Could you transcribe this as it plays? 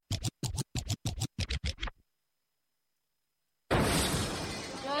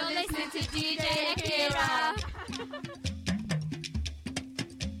to DJ Akira.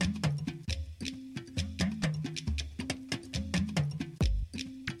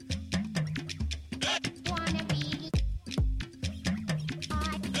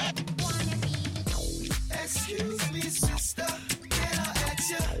 Excuse me, sister, can I ask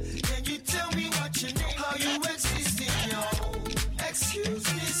you? Can you tell me what your name? How you exist in your home?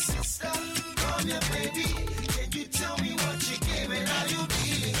 Excuse me, sister, come here, baby. Can you tell me what you gave and how you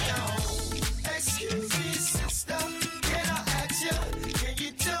feeling now? Excuse me, sister, can I ask you? Can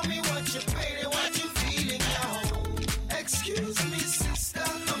you tell me what you paid and what you feeling now? Excuse me, sister,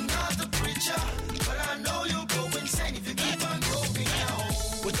 I'm not the preacher, but I know you'll go insane if you keep on going now.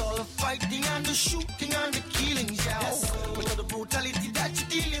 With all the fighting and the shooting and the killings, yo. With all the brutality that you're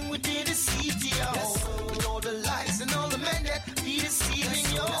dealing with in the city, yo. With all the lies and all the men that be deceiving,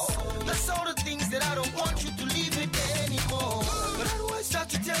 yo. That's all the things that I don't want you to leave it anymore. But I don't start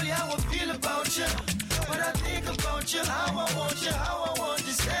to tell you how I feel about you. But I think about you, how I want you, how I want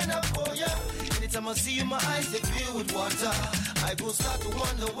to stand up for you. Anytime I see you, my eyes they fill with water. I go start to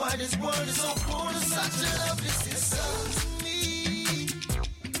wonder why this world is so cold and such a lovely sister.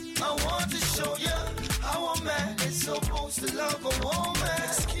 I want to show you how a man is supposed to love a woman.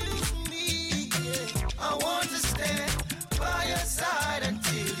 Excuse me, I want to stand by your side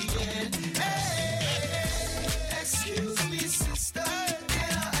until the end. Hey, excuse me, sister,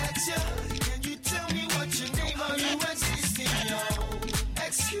 can I ask you? Can you tell me what your name, how you exist in your home?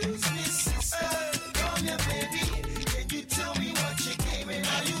 Excuse me, sister, come here, baby. Can you tell me what you came and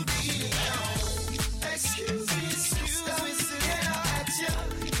how you feeling now? Excuse me, sister, can I ask you?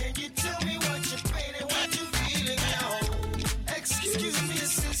 Tell me what you paid and what you feeling now. Excuse me,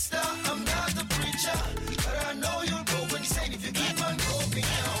 sister, I'm not the preacher, but I know you'll go insane if you keep on going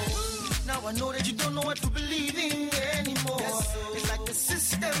now. Now I know that you don't know what to believe in anymore. It's like the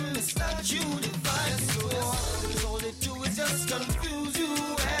system, it's not you dividing us. All they do is just confuse you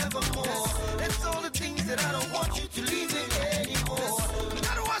evermore. That's all the things that I don't want you to leave it anymore. But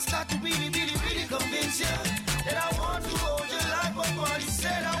I don't want to start to really convince you that I want to hold you like my body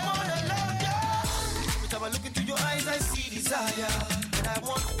said I want to love you. Every time I look into your eyes I see desire, and I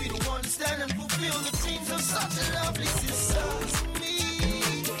want to be the one to stand and fulfill the dreams of such a lovely sister. Me,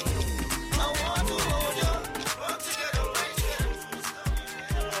 I want to hold you, work together, right together.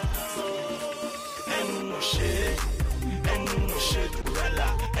 And shit, Rella,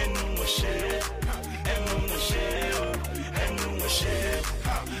 and shit,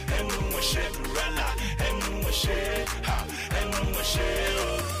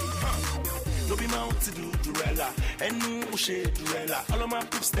 don't be mount to do Durella, and shit Durella. All of my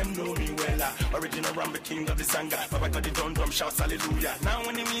peeps them know me well. Original Rambo King of the Sanga. Baba got the drum shouts hallelujah. Now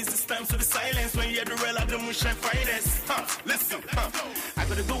when it means it's time to the silence. When you hear Durella, the moonshine finest. Listen, I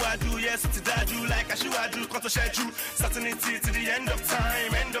gotta go I do, yes, to die do like I should I do, cause to share you. Certainty to the end of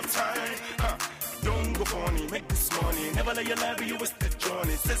time, Don't go funny, make this money. Never let your life be you waste the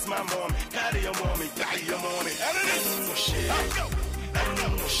journey. Says my mom, carry your mommy, carry your mommy. And no shit, and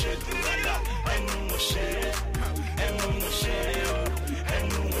no shit, and no shit, and no shit, and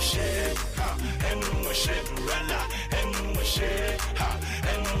no shit, and no shit, and no shit,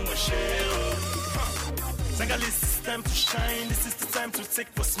 and no shit. Sangalis, it's time to shine. This is the time to take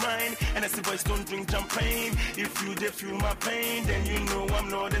what's mine. And as the boys don't drink champagne. If you did feel my pain, then you know I'm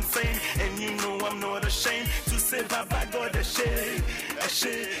not insane. And you know I'm not ashamed to say bye bye God a shade.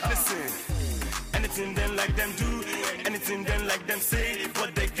 Listen. Anything then like them do, anything then like them say,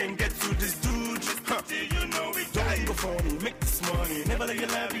 but they can get to this dude. You know we don't go funny, make this money. Never let your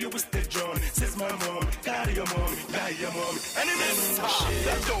life be a wasted journey. Says my mom, carry your mommy, carry your mommy. And it is shit,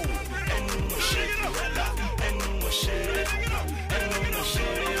 let's go. And no shit, and no shit, and no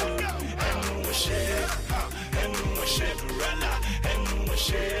shit, and no shit, and no shit, and no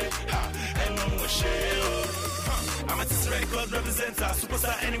shit, and no shit. I'm a Test Records representer,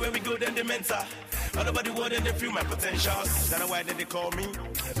 superstar anywhere we go then they mentor. All about the world and they feel my potentials. That's why they call me.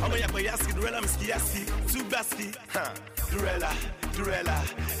 I'm a Yakoyaski, Durella, Miskiaski, Tubaski, Durella,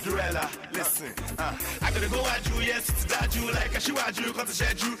 listen. I gotta go at you, yes, to die you like I should at you, cause I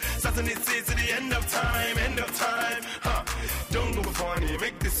shed you. Certainty to the end of time, Don't go funny,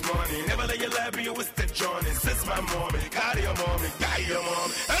 make this money. Never let your life be a wasted journey. Says my mommy, carry your mommy, carry your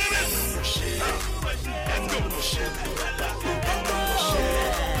mommy. And this shit, let's go to shit,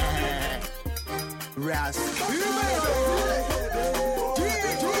 Ras.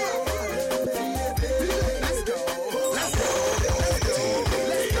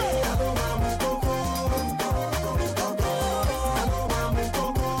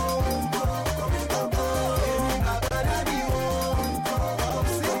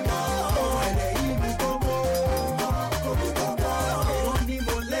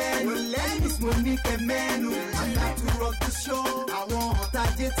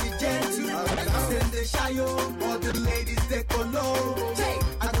 get it gentle. Then they shy all the ladies they colo.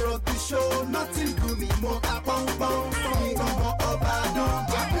 I drop the show, nothing to me more a pong pong. Me go more Obadon,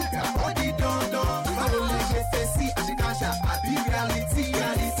 body don don. I don't let you see Ashikasha, I be reality.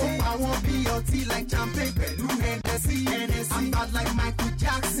 I won't be your tea like champagne, Pelu Hennessy. I'm bad like Michael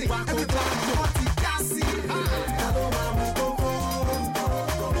Jackson. Everybody want it, Jassy.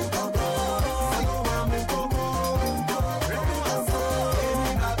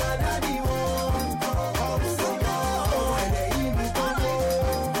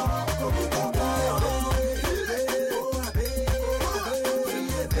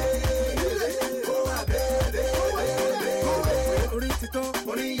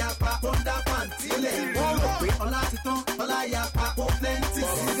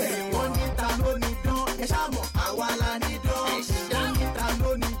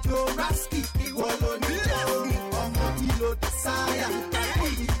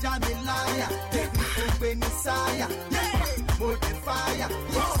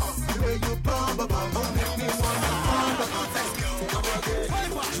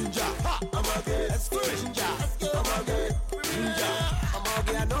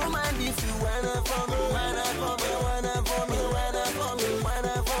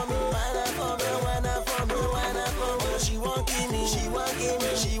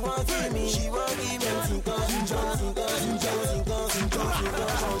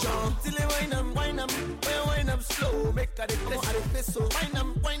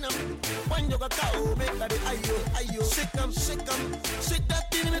 Shake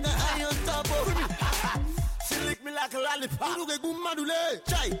that thing with the eye on top of me. She lick me like a lollipop. You get good madule.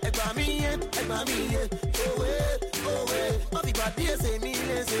 Chai, egba mi, oh eh. Mafi badi say me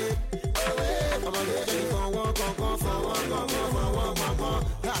say, oh eh. I'm a get ready for one,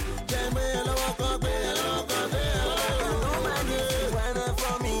 Ha, jam me hello, come. No man, why not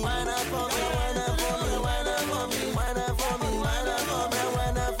for me?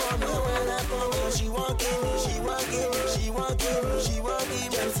 She won't give me.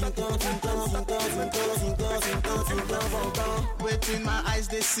 Within my eyes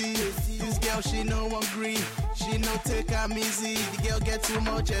they see this girl, she no hungry, she no take her easy. The girl get too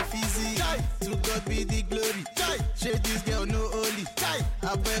much easy. To God be the glory. Shade this girl no holy.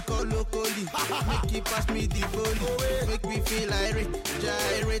 I beg her locally. Make it pass me the volley. Make me feel irate,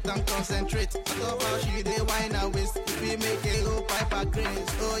 gyrate and concentrate. I thought how she dey wine and waist. If we make a whole pipe of grace.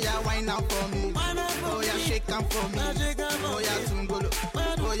 Oh yeah, wine out for me. Oh yeah, shake am for me. Oh yeah, tungolo.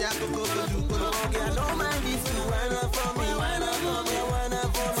 Oh yeah, go do go. Okay, I don't mind if you wine up for me. Wine up for me. Wine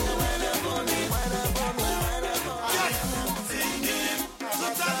up for me. Wine up for me. Wine up for me. Wine up for me. Singing,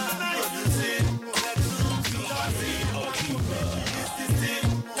 producing,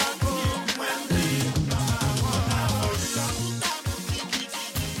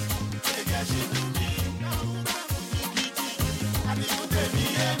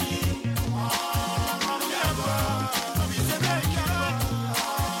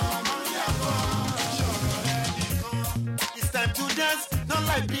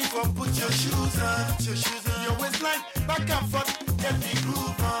 people, put your shoes on, your waistline back and forth, get the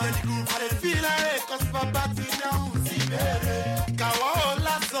groove on. I don't feel like cause Papa sit down, see baby. Kawa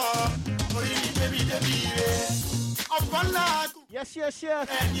lasso, baby. Yes.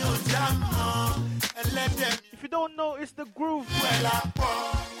 If you don't know, it's the groove.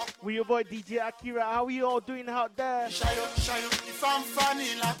 We your boy DJ Akira. How are you all doing out there? If I'm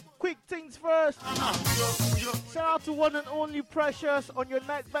funny, like quick things first. Shout out to one and only Precious on your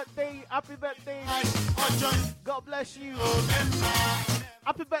ninth birthday. Happy birthday. God bless you.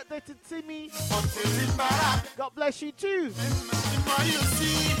 Happy birthday to Timmy. God bless you too.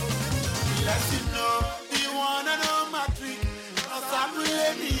 Let you know the one and only trick. I'm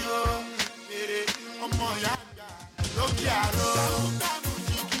ready,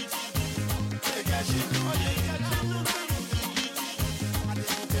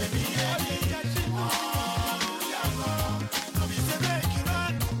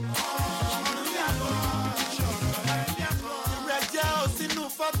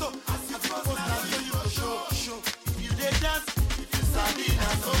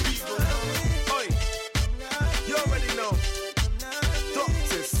 You already know.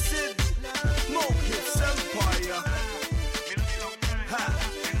 Dr. Sid, Mokips Empire. Ha.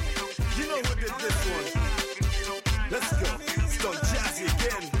 You know who did this one. Let's go. It's done jazzy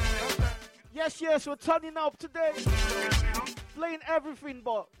again. Yes, we're turning up today. Playing everything,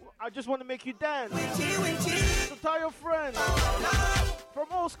 but I just want to make you dance. So tell your friends. From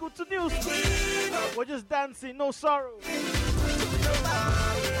old school to new school. We're just dancing, no sorrow.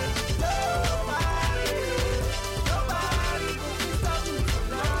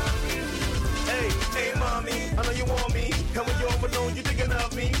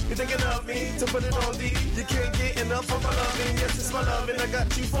 You thinking of me to put it on D? You can't get enough of my loving. Yes, it's my loving. I got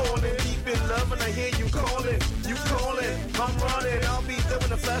you falling deep in love, and I hear you calling. You calling, I'm running. I'll be there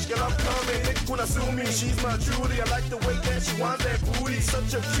in the flash, girl. I'm coming. Nick, when I sue me, she's my Judy. I like the way that she wants that booty.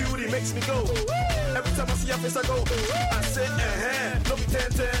 Such a cutie, makes me go. Every time I see her face, I go. I said, no be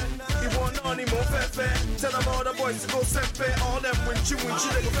 10-10. You want no anymore, fair. Tell them all the boys to go fair. All them when you they go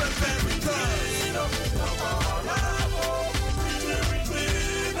fair.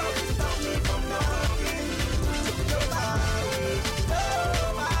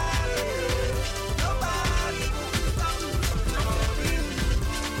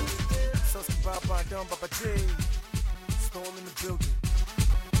 Baba, down Baba J, Storm in the building.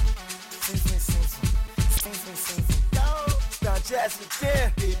 Sing. Yo, Star Jazz with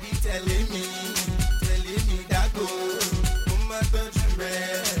there. Baby telling me that go. Mama touch you,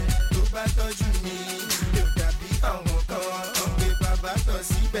 Baba touch me. You got be on one Baba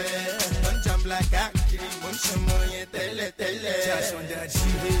touch me. Don't jump like a kid. One shaman, tell. Just on that G,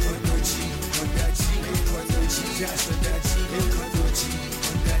 on that G, just on that G,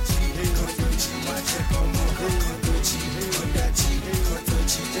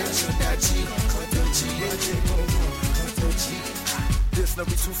 This no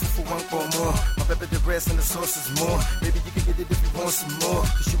be two for one for more. My pepper the rest and the sauce is more. Maybe you can get it if you want some more.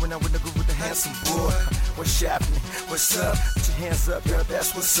 Cause you went out with the group with the handsome boy. What's happening? What's up? Put your hands up, girl,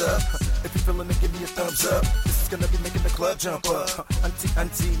 that's what's up. If you feeling it, give me a thumbs up. This is gonna be making the club jump up.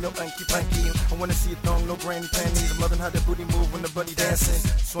 Auntie, no hanky panky. I wanna see a thong, no granny panties. I'm loving how that booty move when the bunny dancing.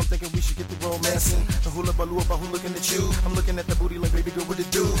 So I'm thinking we should get the romancing. The hula baloo about who looking at you. I'm looking at the booty like, baby girl, what it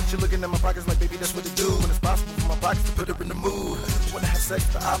do? She looking at my pockets like, baby, that's what it do. When it's possible for my pockets to put her in the mood. Wanna have sex,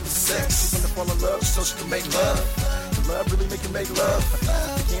 the opposite sex. She wanna fall in love so she can make love. The love really make you make love. If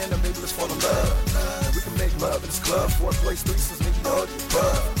you can, then maybe let's fall in love. And we can make love in this club. 4th place, threesomes, maybe all the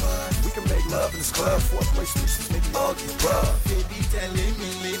above. We can make love in this club. 4th place, threesomes, maybe all the above. Baby telling me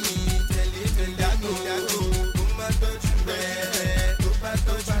that go. Mama touch you, Baba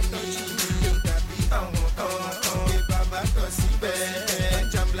touch me. You got be on one Baba touch me. Don't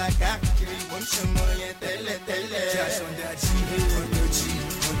jump like a kid. One shaman, tell. Just on that G, on that G,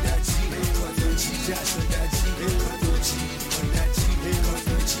 just on that G, on that G,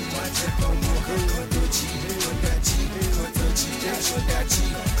 watch it come on that G, just on that G,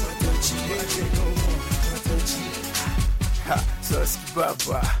 watch it come on. Ha, Suski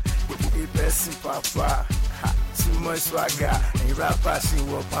Baba, a best papa. Ha, too much swagger, and rapper she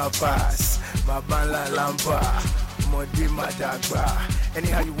will papas. Baba la lamba, Modi Madagba.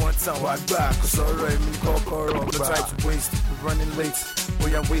 Anyhow you want some wagba, cause alright me kokoro. No time to waste, we're running late.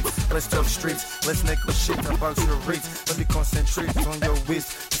 Boy, I'm wait, let's jump straight. Let's negotiate about your rates. Let me concentrate on your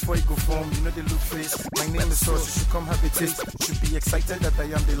waist. Before you go form, you know the look face. My name is Source, you should come have a taste. You should be excited that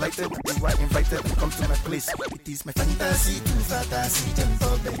I am delighted. You are invited to come to my place. It is my fantasy to fantasy.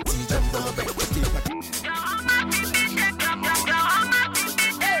 Jumbo Betty.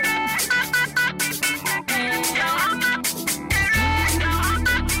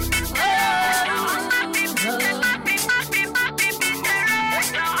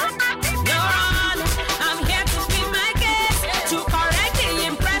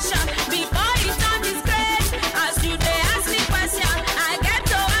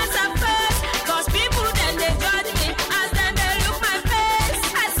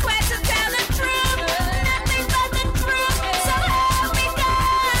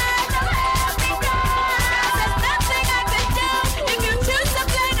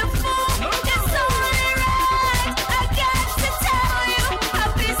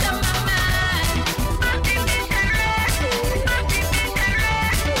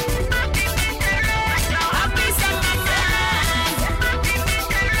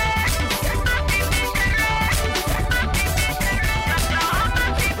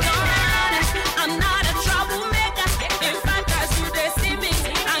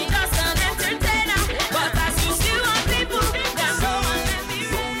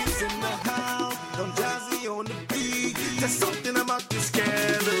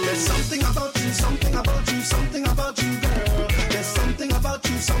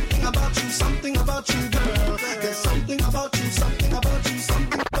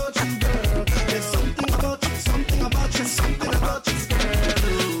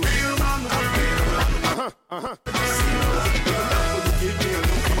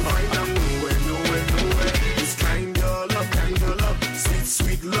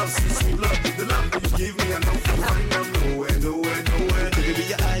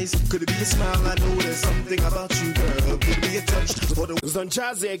 Could it be a smile? I know there's something about you, girl. Could it be a touch or the Zon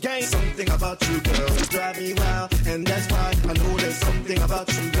Jazzy again. Something about you, girl, drive me wild, and that's why I know there's something about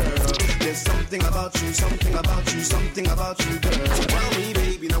you, girl. There's something about you, something about you, something about you, girl. Tell me,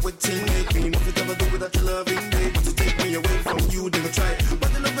 baby, now what team make me? If you ever do without your loving, baby, to take me away from you, they will try.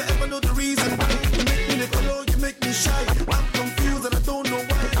 But they'll never ever know the reason why. You make me live alone, you make me shy. I'm confused and I don't know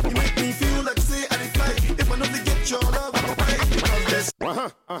why. You make me feel like say I fly. If I know to get your love, I'm right. Because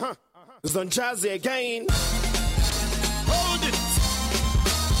there's Zon Jazzy again. Hold it.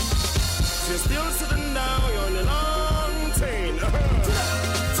 You're still sitting down, you're on a long train.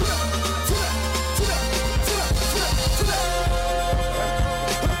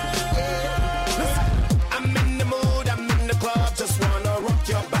 I'm in the mood, I'm in the club, just wanna rock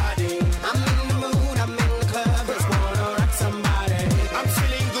your body. I'm in the mood, I'm in the club, just wanna rock somebody. I'm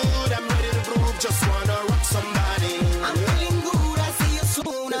feeling good, I'm ready to groove, just wanna rock somebody. I'm feeling good, I see you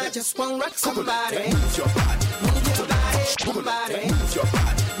soon, I just wanna rock somebody. Move your body, Move your body, somebody. move your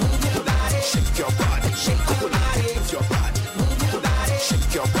body, Move your body, shake your body, shake your body. move your body, Move your body,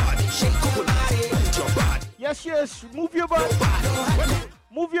 shake your body, shake your body. move your body, Yes, move your body.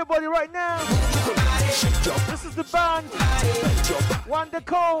 Move your body right now. shake your This is the band. body. Wanda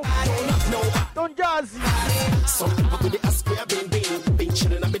Cole. Don Jazzy. Some people do the ask where I've been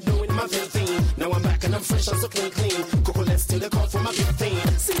chilling, I've been doing my thing. Now I'm back and I'm fresh and so clean. Coco, let's still the call for my big thing.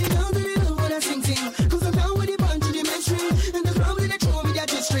 See me down to the hill when I sing. Cause I'm down with the bunch of the mainstream. And the crowd they throw me that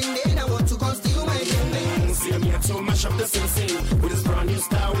string. Then I want to come steal my thing. See I'm here to mash up the scene. With this brand new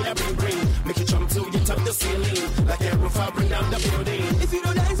style we have bring. Make it jump till you top the ceiling. Like a roof, I'll bring down the building. If you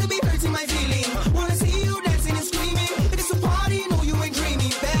don't dance, it'll be hurting my feeling. Wanna see you dancing and screaming. If it's a party, know you ain't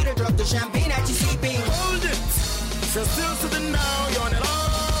dreaming. Better drop the champagne at your sleeping. Hold it. So still sitting now, you're on a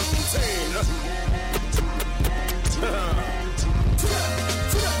long train.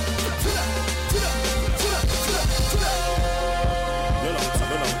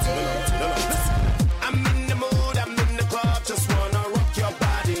 I'm in the mood, I'm in the club, just wanna rock your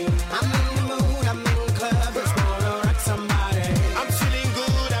body. I'm in the mood, I'm in the club, just wanna rock somebody. I'm feeling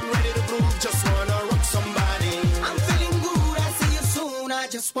good, I'm ready to groove, just wanna rock somebody. I'm feeling good, I see you soon, I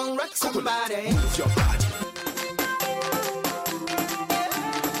just wanna rock somebody. Move your body.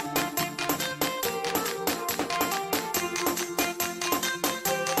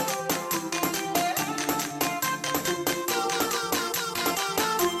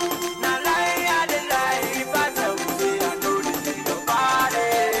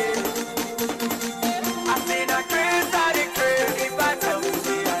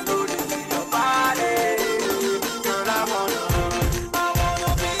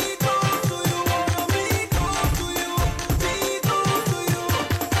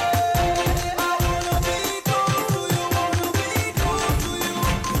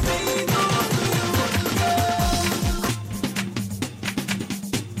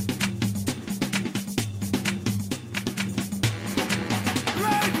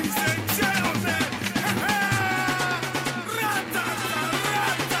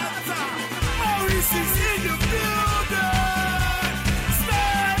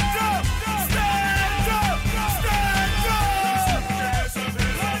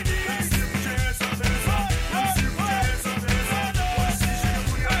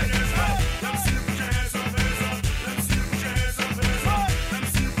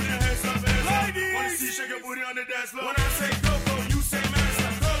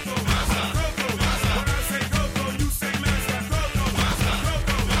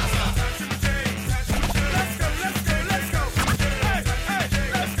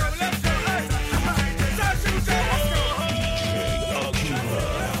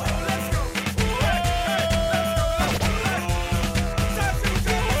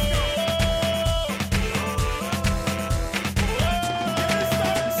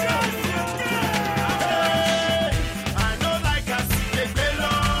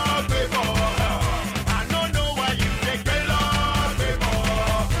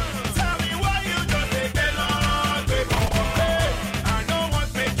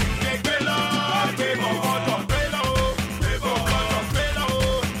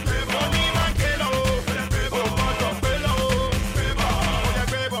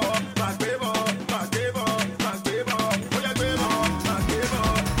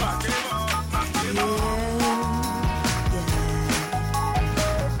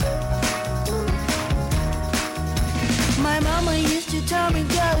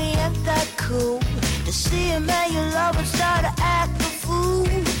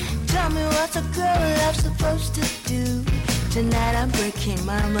 Tonight I'm breaking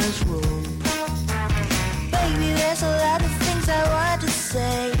mama's rule. Baby, there's a lot of things I want to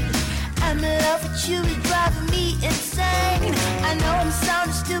say. I I'm in love with you, it's driving me insane. I know I'm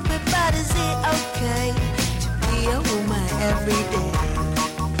sounding stupid, but is it okay to be a woman every day?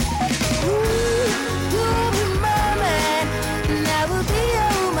 Ooh, you'll be my man, and I will be a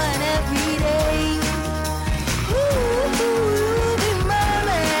woman every day. Ooh, you'll be my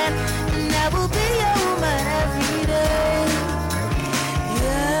man, and I will be a woman every day.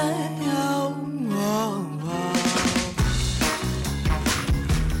 Yeah, oh, oh, oh.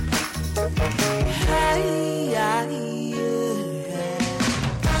 Hey, yeah, yeah.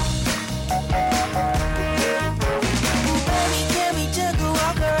 Baby, can we take a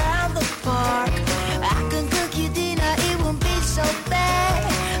walk around the park? I can cook you dinner, it won't be so bad.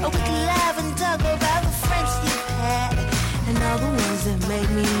 We can laugh and talk about the friends you've had and all the ones that made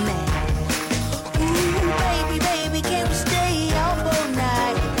me mad. Ooh, baby, baby, can we stay up all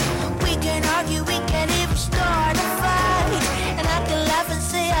night? We can argue, we can even start a fight, and I can laugh and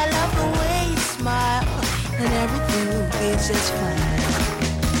say I love the way you smile, and everything will be just fine.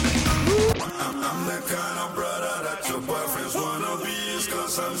 I'm the kind of brother that your boyfriends wanna be, is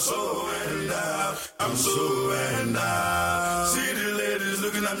 'cause I'm so and I'm so and see the ladies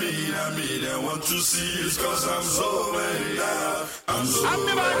looking at me, they want to see, it's 'cause I'm so and I'm so and I'm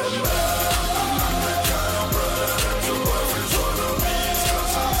the kind of brother that your boyfriends wanna be, is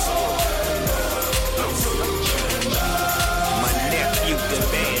 'cause I'm so and I'm so and My nephew, the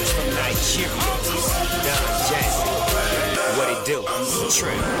bands from Nigeria, Don Jazzy, what it do?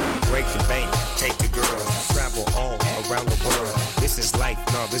 Trip, break the bank, take the girl, travel all around the world. This is life,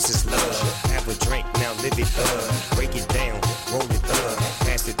 no, this is love. Have a drink, now live it up. Break it down, roll it up,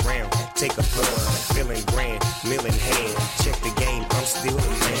 pass it round, take a plug. Feeling grand, mill in hand. Check the game, I'm still the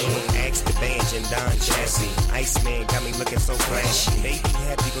man. Ask the band and Don Jazzy. Iceman got me looking so flashy. Baby,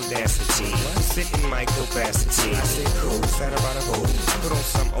 happy go dance the G. Sitting my go past the T. I said cool, sat about a hole. Put on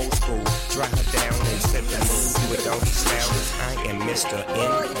some old school, dry her down and set the mood. Do it doggy style, I am Mr.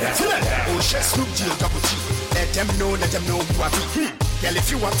 N. Oh, shit, Snoop G, double G. Let them know who I be. Girl,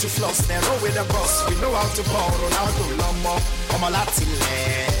 if you want to floss, then roll with the boss. We know how to ball, Ronaldo, Lomo, Omolatile,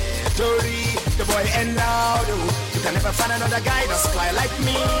 Dory, the boy, and now, you can never find another guy that's fly like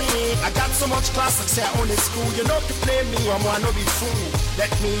me. I got so much class, I say I own it school. You know to play me, I'm one no be fool.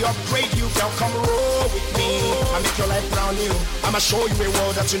 Let me upgrade you, girl, come roll with me. I make your life brown new. I'ma show you a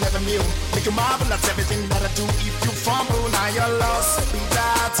world that you never knew. Make you marvel at everything that I do. If you fumble, now you're lost. Be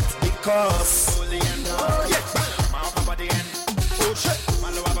that because oh yeah, my upper body end, oh shit, my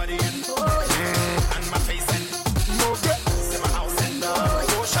lower body end, and my face end, oh shit, see my house end,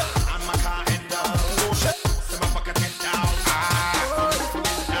 oh shit, and my car end, oh shit, see my pocket end down, down,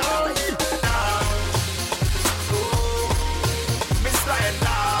 Mr. End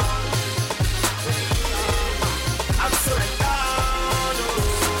down, I'm so end down,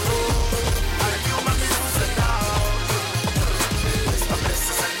 I do my business down, Mr.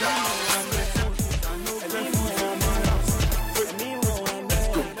 Business down.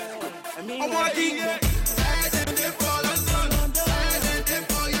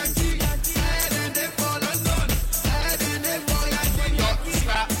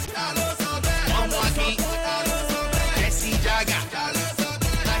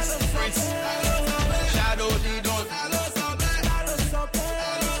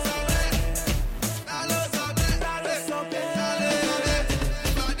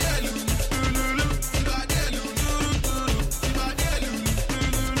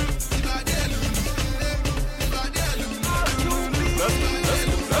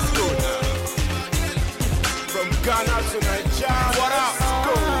 Ghana to Nigeria. What up?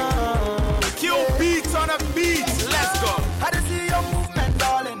 Go. Kill beats on a beat. Let's go. I just see your movement,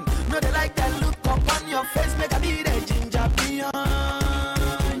 darling. No, they like that look up on your face. Make a be the ginger beyond.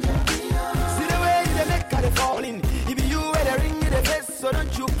 See the way you make her falling. If you wear the ring in the face, so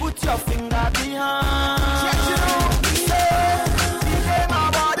don't you put your finger behind. Check you know, say my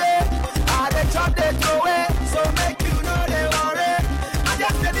body. I the chop they throw it, so make you know they worry. I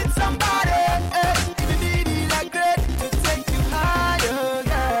just need somebody.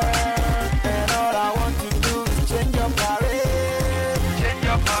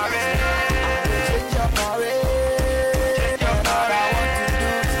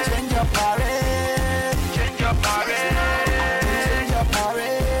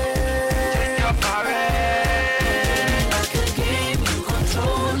 Parade.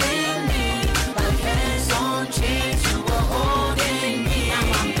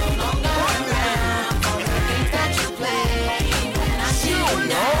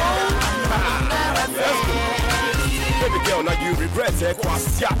 girl, now you regret it.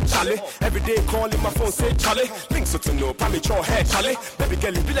 Kwasia, Charlie. Every day calling my phone, say Charlie. Links to know, Pammy your head, Charlie. Baby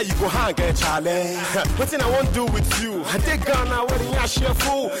girl, you be like you go hang, Charlie. What thing I want do with you? I take Ghana, where you share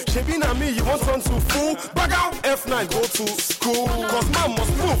fool. She be na me, you want son to fool. Back out, F9, go to school. Cause man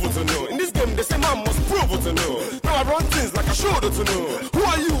must prove it to know. In this game, they say man must prove it to know. Now I run things like I showed it to know. Who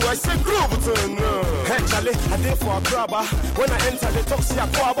are you? I say groove it to know. Hey, Charlie, I did for a grabber. When I enter the Toxie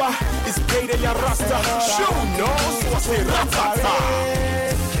Aquaba, it's gay they are rasta. Show no, so I say ratata.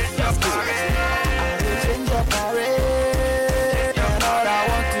 Change your parade. Change your parade. And all I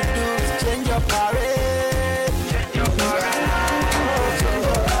want to do is change your parade. Change your parade. Change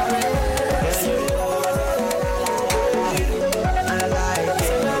your parade. I like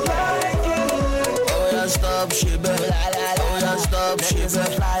it. Oh yeah, stop shit, oh yeah, stop shit, oh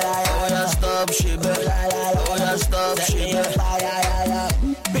yeah, stop shit, oh yeah, stop shit.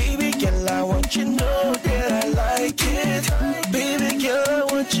 Baby girl, I want you to know that I like it. Baby girl, I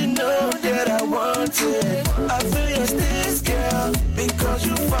want you to know that I want it. I feel your stays, girl, because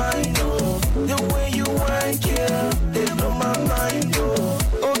you fine, oh. The way you whine, girl, they blow my mind, oh.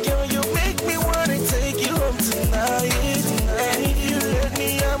 Oh, girl, you make me wanna take you home tonight. And if you let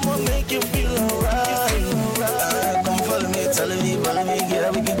me, I'ma make you feel alright. Come follow me, telling me,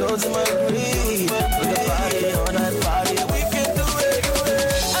 girl, we can go to my grave. We can party on that party, we can do it.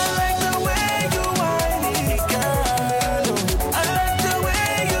 I like the way you whine it, girl. I like the way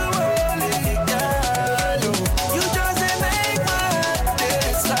you roll it, girl. You just make my heart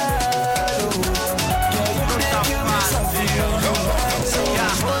dance loud. Girl, you make me something.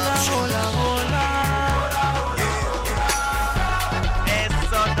 Hola, hola, hola.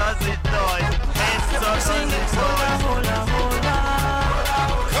 Eso does it, boy. Eso does it, hola, hola, hola.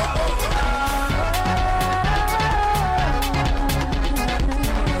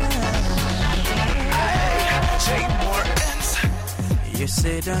 You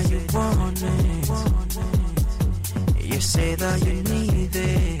say that you want it. You say that you need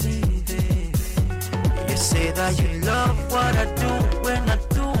it. You say that you love what I do when I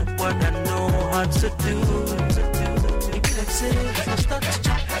do what I know how to do. Let's say we start to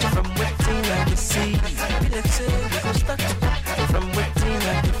jump from waiting I can see. Let's say we start to jump from waiting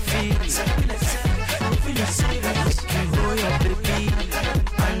I can feel. Let's say we can go your baby.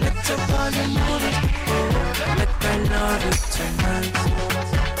 And let your body move it. Make I love you tonight.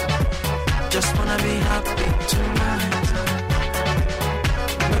 Just wanna be happy tonight.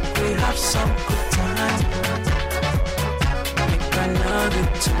 Make we have some good time. Make I love you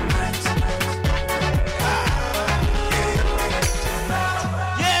tonight.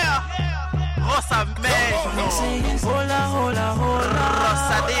 Yeah! Rosa May. Hola, hola, hola.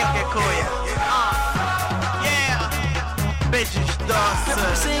 Rosadinho que coia. Yeah! Beijos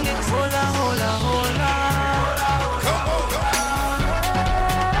doces. Singing hola, hola, hola.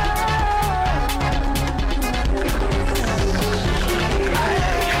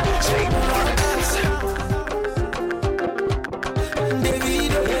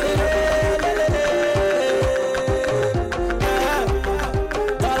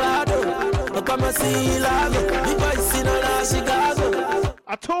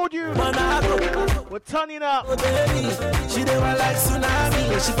 I told you, we're turning up. She never like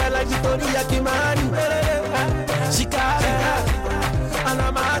tsunami. She felt like Victoria Kimani. She got it. And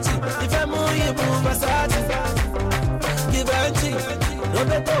I'm at it. If I'm moving, move Versace. Givenchy,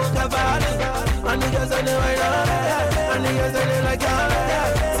 Roberto Cavalli. And niggas on the way down. And niggas on the like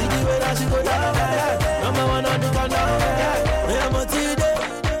see the way that she go down. Number one on the countdown. We are Motide.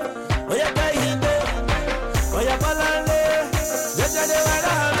 We are Kahinde. We are Palande. Just the way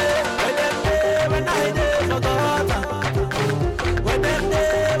down. When I did for God. When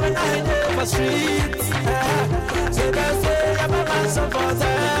I did for streets. So they say I'm a man so for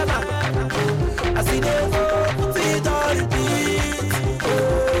them. I see them go put it on repeat.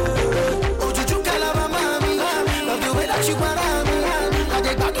 Oh, you call my mommy. Love the way that you want me. I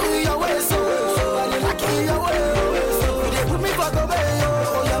get back to your way, so I like your way. They put me for the way, oh,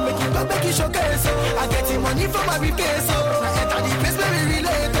 you make it showcase. I get the money from my briefcase, so I enter the place where we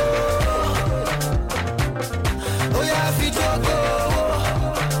relate. Oh yeah, I feel your go.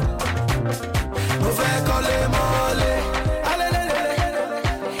 Mo fẹ́ kọ́lé mọ́lé.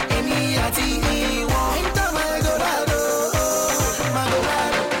 Èmi àti ìwọ. Ìtàmà Eldorado.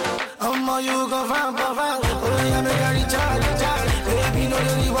 Ọmọ you go fine. Oh yeah, make I recharge. Baby, no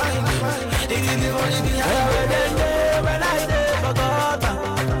dey rewind. They give me money behind. When I dey for gutter.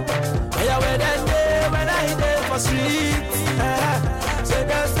 When I dey for street. So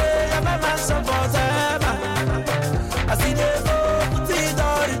they say I'm a man so for them. I see them go put it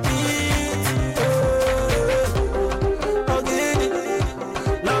on repeat.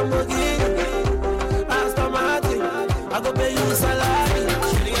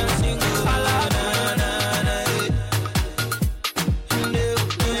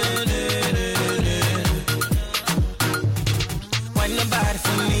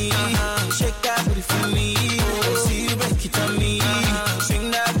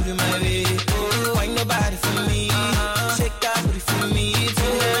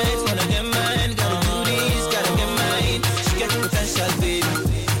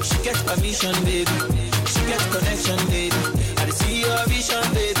 connection, baby. She get connection, baby. I see your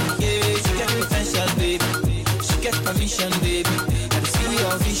vision, baby. Yeah, she get potential, baby. She get permission, baby. I see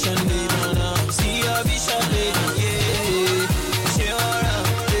your vision, baby. No, see your vision, baby. Yeah, she around,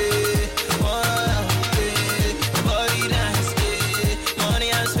 yeah, body dance, yeah, money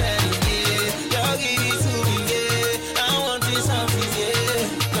and spending, yeah. Y'all give it to me, yeah. I want this something, yeah.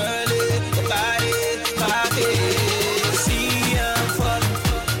 Girl, body, body. See, I'm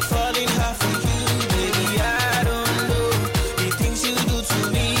falling hard for you, baby. I don't know the things you do to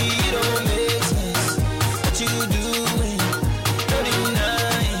me, don't make sense. What you doing, don't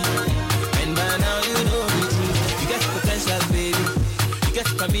deny. And by now you know the truth. You get potential, baby. You get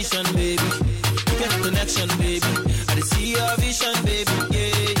permission, baby. You get connection, baby. I see your vision, baby.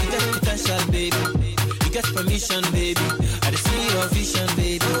 Yeah, you get potential, baby. You get permission, baby. I see your vision,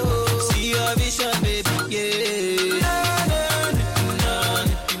 baby. See your vision, baby. Yeah.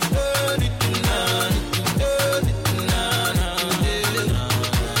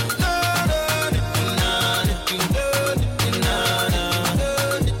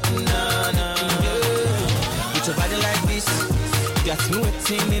 With your body like this, you got me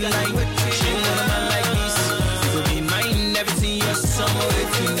waiting in line. She want a man like this, so be mine. Everything you're somewhere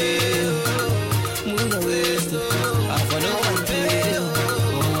waiting there. Move your waist, I want no one to you.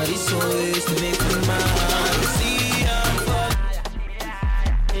 Oh, what is so waste to make me mad? See, I'm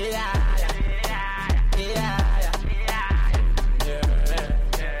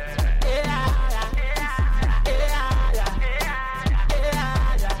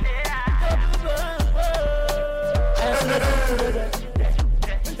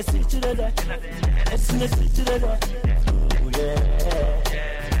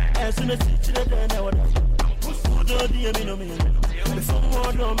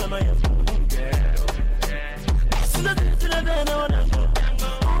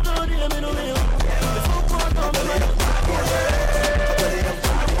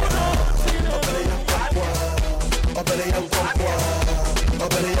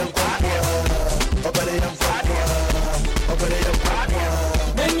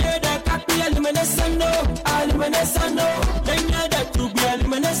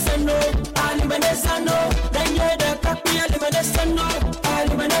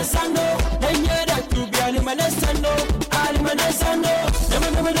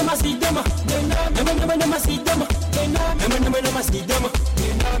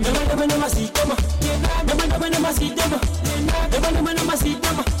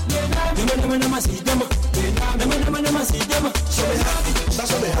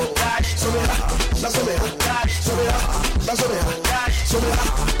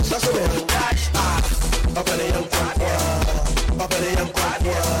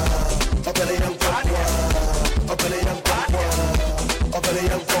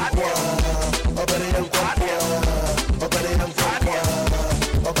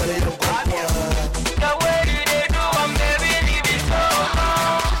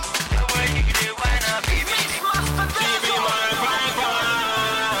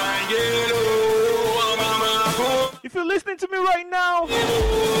If you're listening to me right now,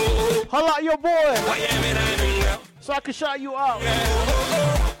 holla at your boy so I can shout you out.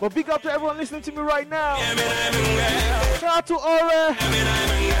 But big up to everyone listening to me right now. Shout out to Ore.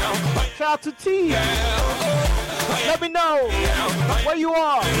 Shout out to T. Let me know where you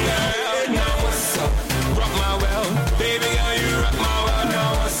are. What's up? Rock my world, baby girl, you rock my world.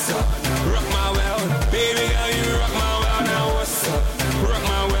 Now what's up? Rock my world, baby girl, you rock my world. Now what's up? Rock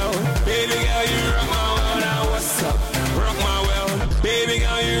my world, baby girl, you rock my world. Now what's up? Rock my world, baby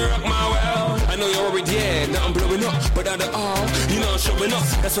girl, you rock my world. I know you're already there, now I'm blowing up, but out of all, you know I'm showing up.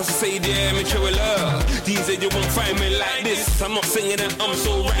 That's what I say there, me show love. These days you won't find me like this. I'm not saying that I'm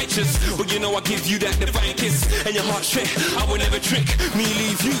so righteous, but you know I give you that divine kiss. And your heart straight, I will never trick me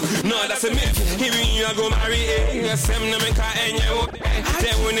leave you. No, that's a myth. Hearing you, I go marry it. Yes, I'm not making and you.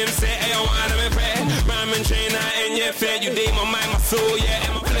 Then when them say, hey, I want to pay. Rhyme and train, and yeah, fair. You day my mind, my soul, yeah,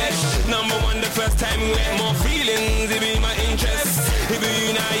 and my flesh. Number one, the first time we had more feelings, it be my interest. It be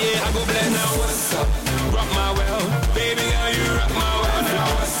you now, yeah, I go bless. Now what's up? Rock my world, baby girl, you rock my world. Now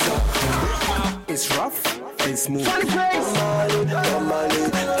what's up? Rock my. It's rough, it's smooth. Funny face.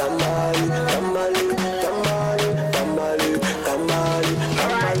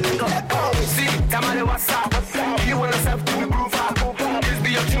 See, Tamale, what's up? You want yourself to be groove up. This be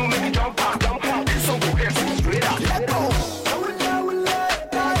your tune, make it jump up. This song go get straight up. Let go.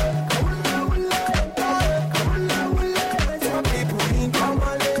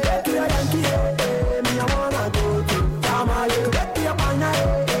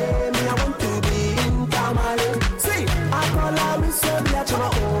 See, I call her, we so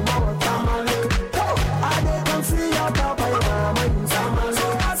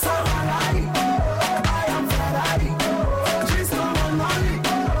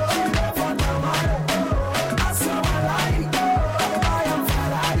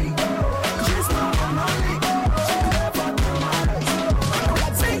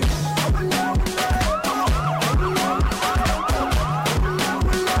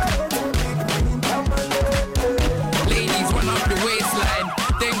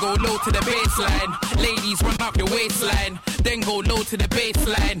to the baseline. Ladies, run up your waistline. Then go low to the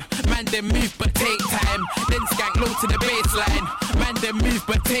baseline. Man, then move but take time. Then skank low to the baseline. Man, then move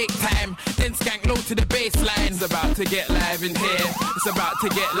but take time. Then skank low to the baseline. It's about to get live in here. It's about to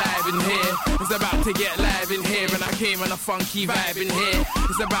get live in here. It's about to get live in here. And I came on a funky vibe in here.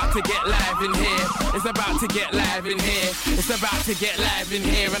 It's about to get live in here. It's about to get live in here. It's about to get live in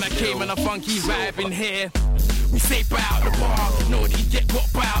here. And I came on a funky vibe in here. We say buy out the bar, know that you get got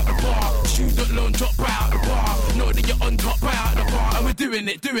buy out the bar. Shoes that loan drop buy out the bar, know that you're on top buy out the bar. And we're doing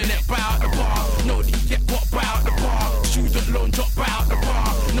it, buy out the bar. Know that you get got buy out the bar. Shoes that loan drop buy out the bar,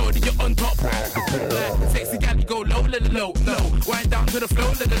 know that you're on top buy out the bar. Sexy gal, you go low, let it low, low. Wind down to the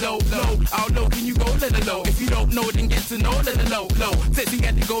flow, let it low, low. How low can you go, let it low? If you don't know, then get to know, let it low, low. Sexy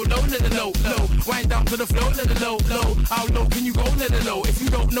gal, you go low, let it low, low. Wind down to the flow, let it low, low. How low can you go, let it low? If you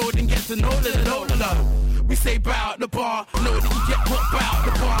don't know, then get to know, let it low, low. We say buy out the bar, know that you get what buy out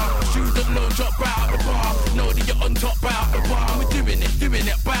the bar. Shoes that low drop buy out the bar, know that you're on top buy out the bar. We're doing it,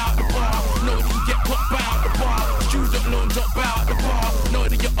 buy out the bar. Know that you get what buy out the bar. Shoes that low drop buy out the bar, know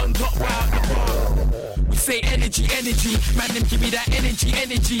that you're on top buy out the bar. We say energy, energy, man them give me that energy,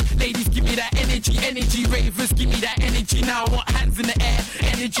 energy. Ladies give me that energy, energy. Ravers give me that energy. Now I want hands in the air,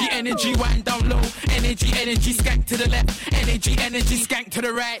 energy, energy. Wind down low, energy, energy. Skank to the left, energy, energy. Skank to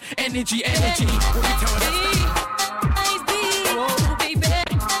the right, energy, energy. What we tell us? Whoa, baby.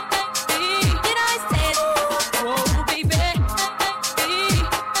 Did I say it? Whoa, baby.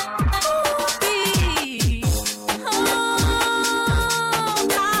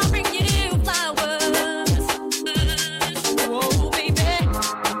 I'll bring you flowers. Whoa, baby.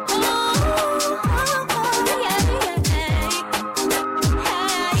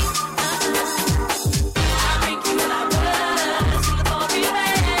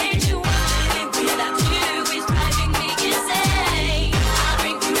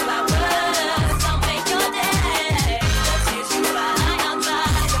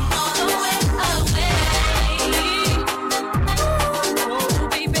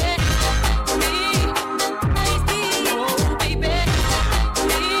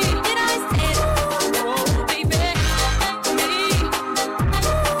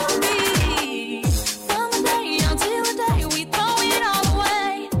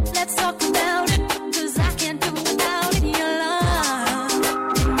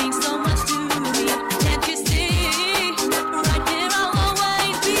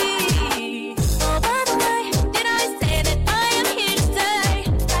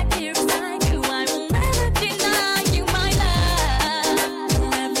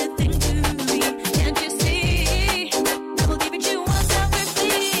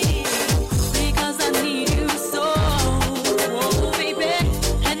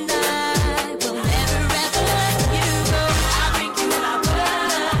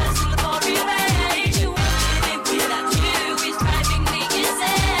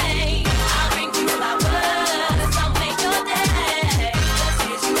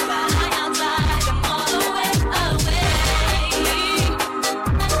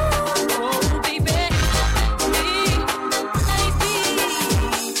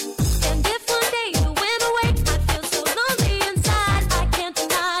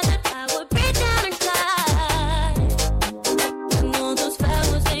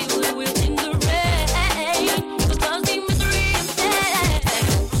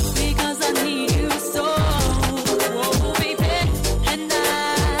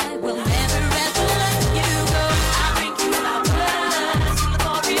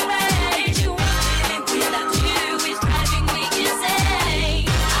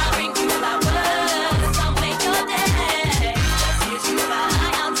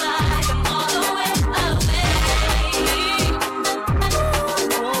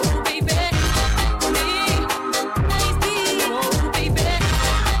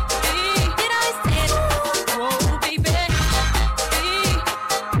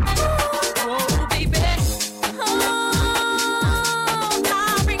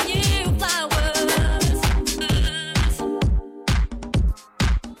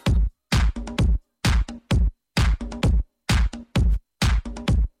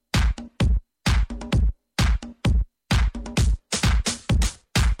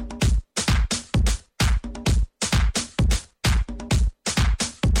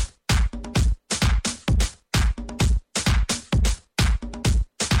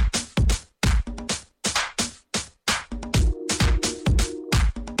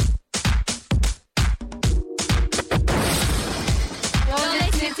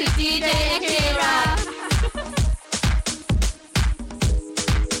 DJ Akira.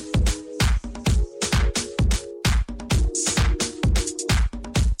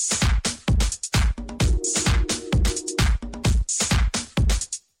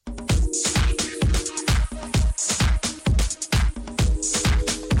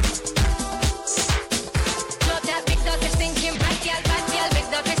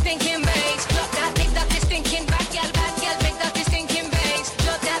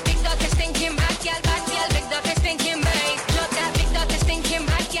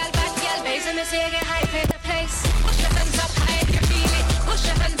 Let me see you get hype in the place. Push your hands up high if you feel it. Push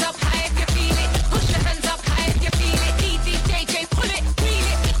your hands up high if you feel it. Push your hands up high if you feel it. DDJJ, pull it, feel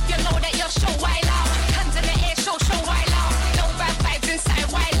it. You know that you're show wild out. Hands in the air, show wild out. No bad vibes inside,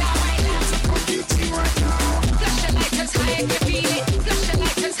 wild out. Flash your lighters high if you feel it. Flash your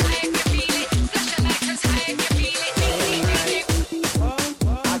lighters high if you feel it. Flash your lighters high if you feel it.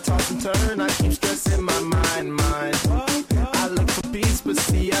 I toss and turn, I keep stressing my mind. I look for peace, but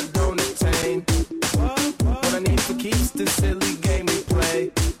see I don't attain. What I need for keeps this silly game we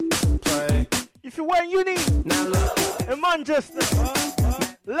play. If you wear uni now look in Manchester,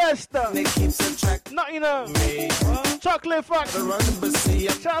 Leicester, Nottingham, Chocolate Factory,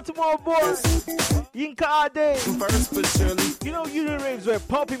 shout out to my boys, Yinka Ade. You know uni raves were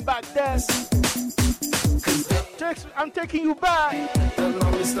popping back then. I'm taking you back.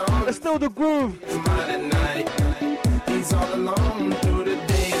 It's still the groove. He's all alone through the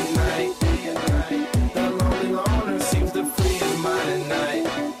day and night. The lonely loner seems to free his mind at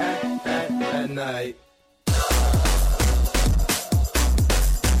night. At night.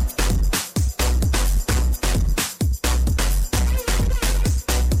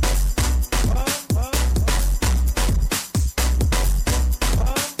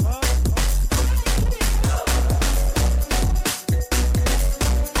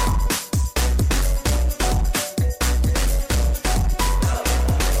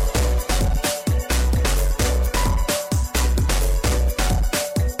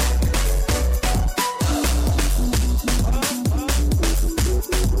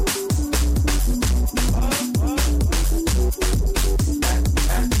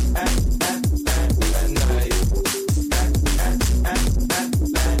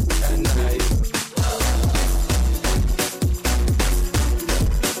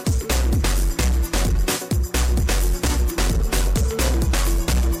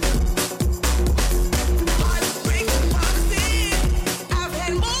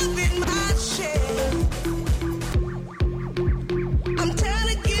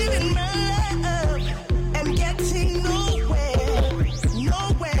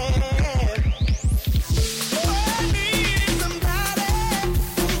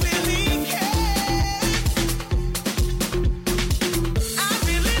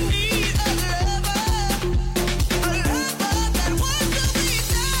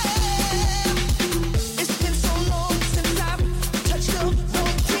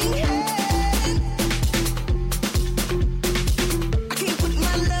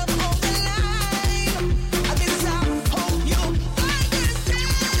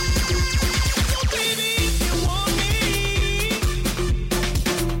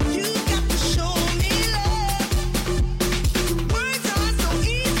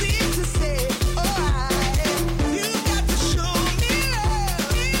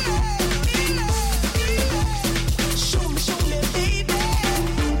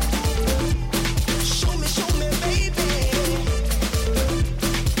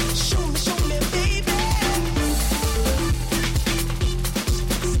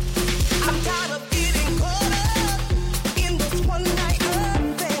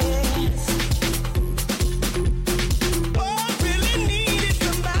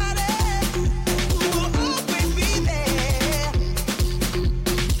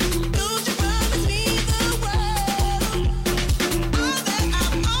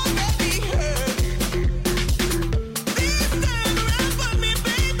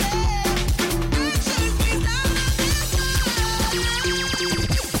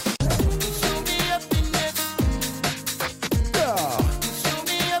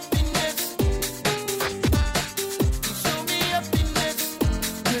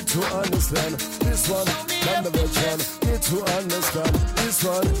 understand this one, I'm the veteran. Need to understand this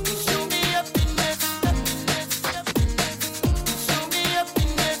one.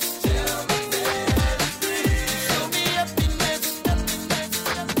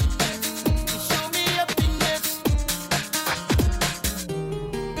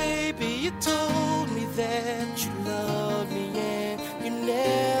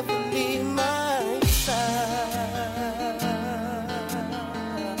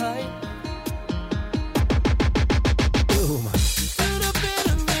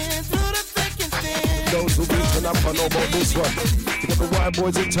 Know about this one. You got the white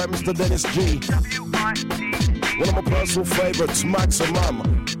boys in time, Mr. Dennis G. One of my personal favorites,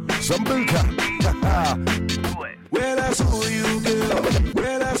 Maximum. Zambuka. Well, that's who you girl.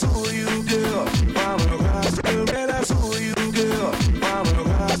 Well, that's who you girl. Mama across the room. Well, that's who you girl. Mama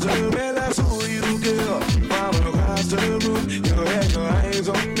across the room. Well, that's who you girl. Mama across the room. You had your eyes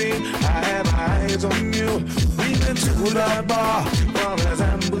on me. I had my eyes on you. We went to the bar. Mama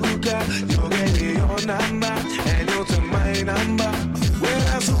Zambuka.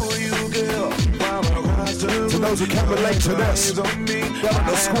 those who can relate to this. Down at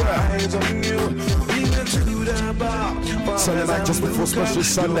the square. Sunday night just before special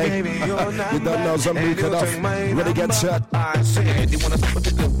Sunday. You don't know Zambu cut off. Ready, get set. I said, they wanna stop with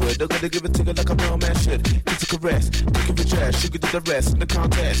the good word. They're gonna give it to you like a real man should. It's a caress, take a trash, you can do the rest. The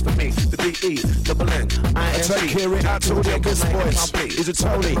contest for me, the B-E-double-N. I take care it out to all your good boys. Is it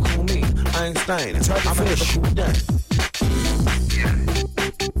Tony? Call me Einstein. Tony I'm a never Fish. cool down.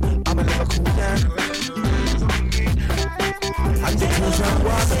 I'm a never cool down. I think you're trying to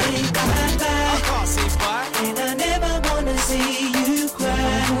and I never wanna see you cry.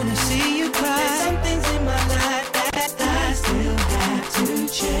 There's some things in my life that I still have to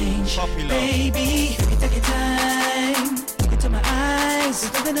change. Baby, take your time. Look into my eyes.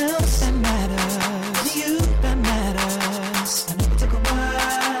 There's nothing else that matters. You that matters. I know it took a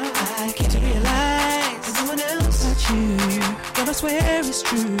while. I came to realize there's no one else but you. But I swear it's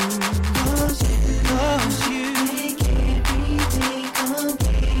true. Cause you make everything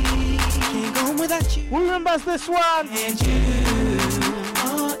complete. Can't go without you. Who remembers this one? And you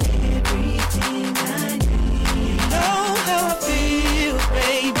are everything I need. You know how I feel,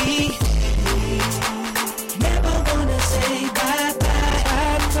 baby. Never wanna say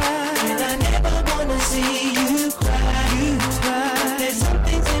bye-bye. And I never wanna see you cry. There's some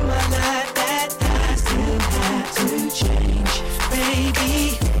things in my life that I still have to change, baby.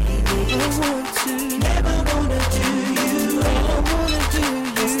 I want to, never wanna do you wrong.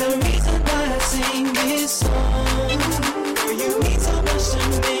 It's the reason why I sing this song. You mean so much to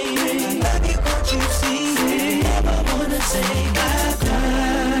me. I love you, can't you see? Never wanna say bye-bye.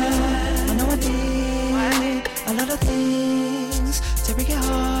 I know I did a lot of things to break your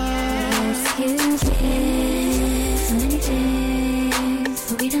heart. Excuse me, so many things,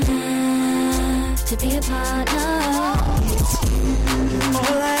 but we don't have to be a partner. It's you,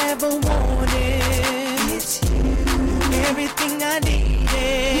 all I ever wanted. It's you, everything I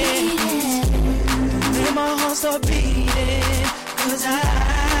needed. Then my heart start beating. Cause I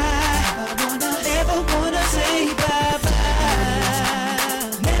never wanna say bye-bye.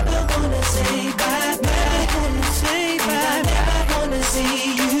 Never wanna say bye-bye. Never wanna see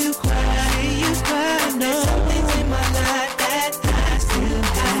you cry. There's some things in my life that I still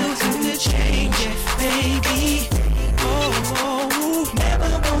have to change, baby.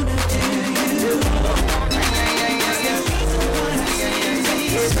 Never wanna do you wrong.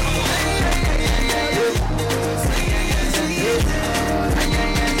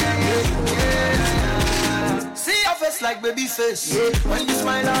 See your face like baby face. When you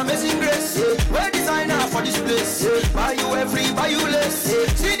smile, amazing grace. We're designer for this place. Buy you every, buy you less.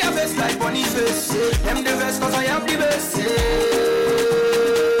 See your face like bunny face. Them the best cause I am the best.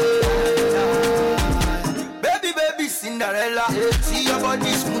 Baby, baby, Cinderella. See your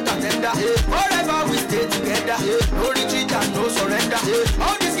body smooth and tender. Forever we stay together. No retreat and no surrender.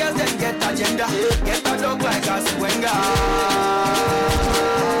 All these girls then get agenda. Get a dog like a Swenga.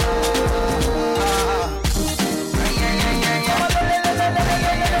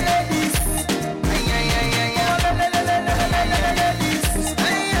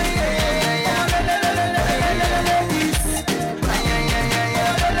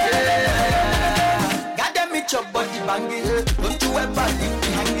 Your body banging, don't you ever leave me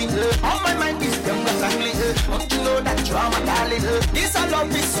hanging. On my mind is them was angry. Don't you know that you are my darling? This I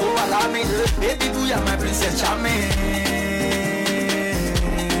love is so alarming. Baby, you are my princess charming.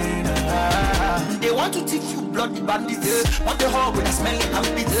 They want to teach you bloody bandits. Want the hog with a smelling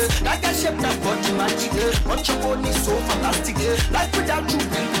armpit. That girl shape that body magic. Want your body so fantastic. Life without you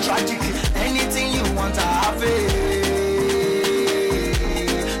will be tragic. Anything you want to have it.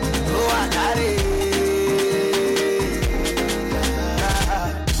 Oh, I got it.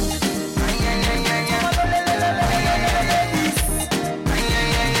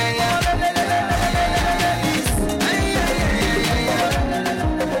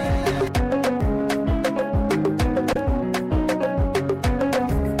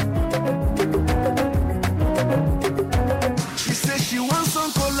 She said she wants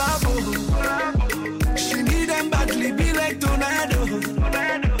some collabo. She need them badly.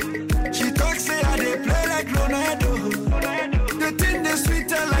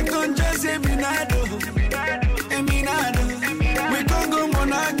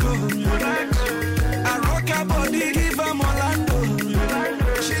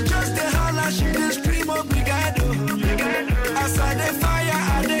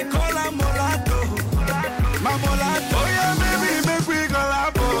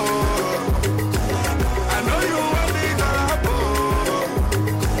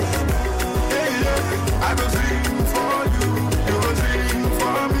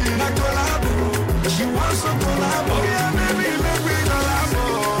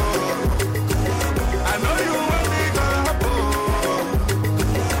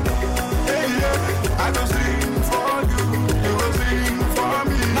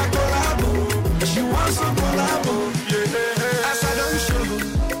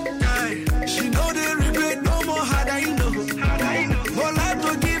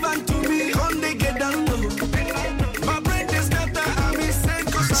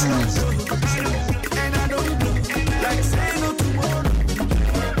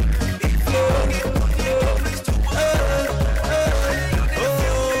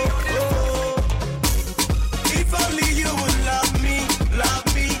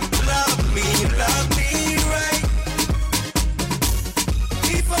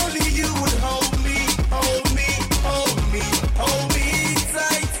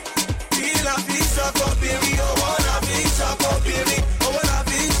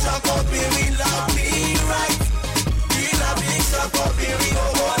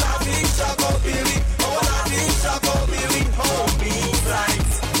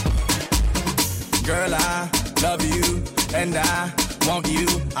 Girl, I love you and I want you.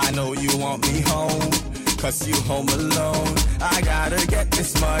 I know you want me home, cause you home alone. I gotta get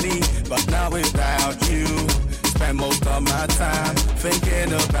this money, but not without you. Spend most of my time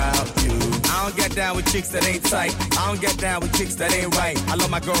thinking about you. I don't get down with chicks that ain't tight. I don't get down with chicks that ain't right. I love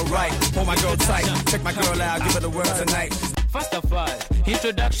my girl right, hold my girl tight. Check my girl out, give her the world tonight. First of all,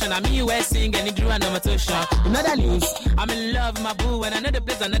 introduction, I'm US sing and Drew and Amatusha. Another news, I'm in love with my boo and another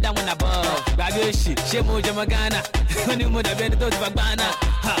place, another one above. Bagoshi, Shemo Jamagana, Honeymoon, I better those Bagana.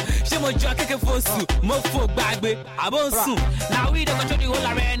 Shemo Jockey Fosu, Mofo Bagbe, Abosu. Now we don't control the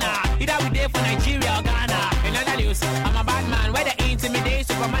whole arena. Either we there for Nigeria or Ghana. Another news, I'm a bad man, where the intimidate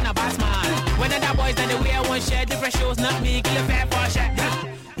Superman or Batman. When other boys that they wear one shirt, different shows, not me, kill a fair for shirt.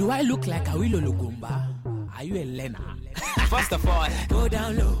 Do I look like a Willow Lugumba? Are you a Lena? First of all, go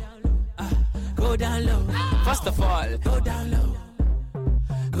down low. Go down low. First of all, go down low.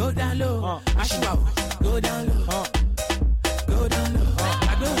 Go down low. Ashwa, go down low. Go down low.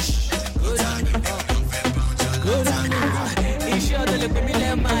 Agosh, go down low. Go down low. Insure the look at me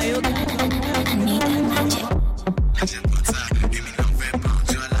let my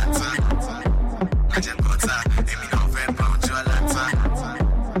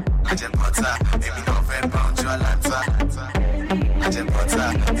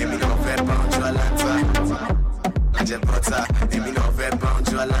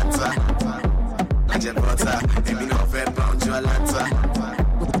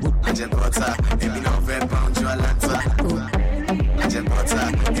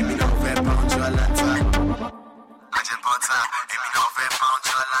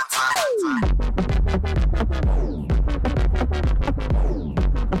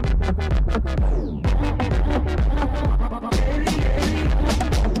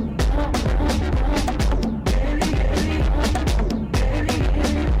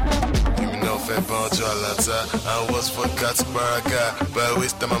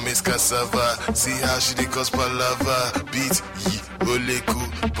see how she dey cause palava. Beat, oleku,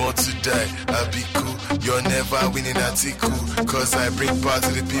 born to die, I be cool. You're never winning a tiku, cause I bring power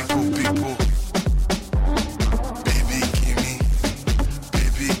to the people. Baby, give me.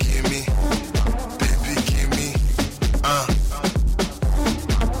 Baby, give me. Baby, give me.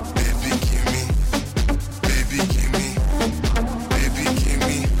 Baby, give me. Baby, give me. Baby, give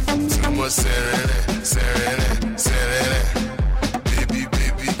me. Too much serene, serene, serene.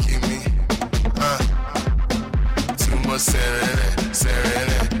 Serene,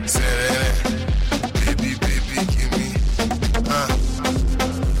 serene, serene. Baby, baby, give me.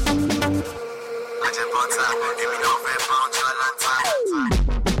 I just bought time, give me no red pound, your lantern.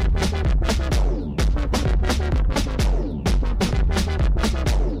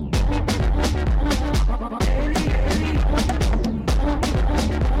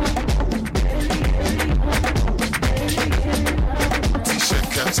 T-shirt,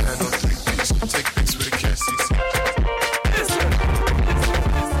 captain, no 3-piece. Take pics with a cassette.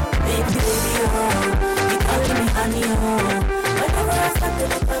 Whenever I stop to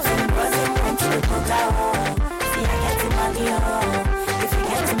the person, wasn't meant to look out. See, I get the money, oh. If you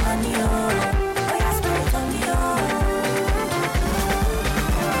get the money, oh, I spirit on me, oh.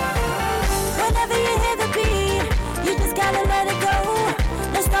 Whenever you hear the beat, you just gotta let it go.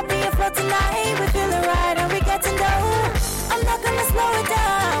 Let's stop being flow tonight. We feel it right and we get to know. I'm not gonna slow it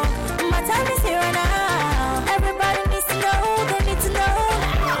down. My time is here and now. Everybody needs to know, they need to know.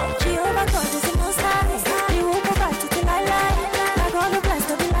 Jehovah God is the most high.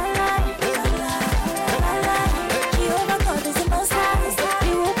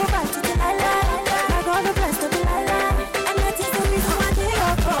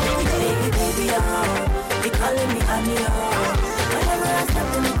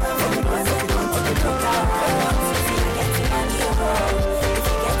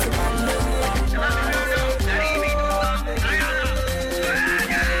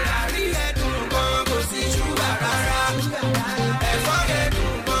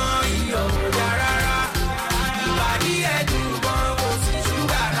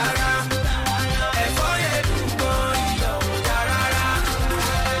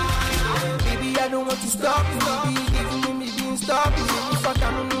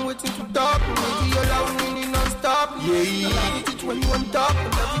 When you on top,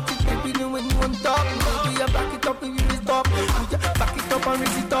 and everything baby do when you on top. Baby, I back it up and you stop. Back it up and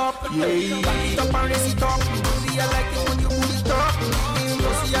raise it up. Yeah, back it up and raise it up. Baby, I like it when you pull it up. You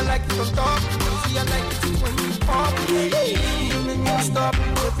know, see, I like it on top. See, I like it when you pop. You make me stop.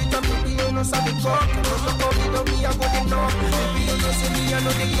 Every time, baby, you know, sabi talk. You know, so call me, don't be a good enough. Baby, you know, see me, I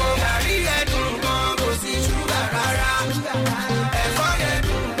know they go. Carry it, go see sugar, rara. And forget,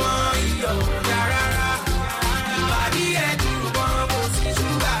 yo, rara.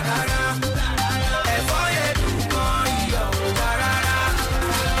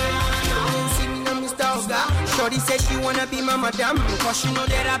 wanna be my madam, cause she know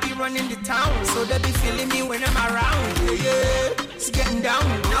that I be running the town. So they be feeling me when I'm around, yeah. It's getting down,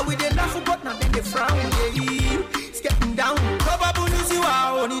 now we dey laugh but now then they frown, yeah. It's getting down, probably lose you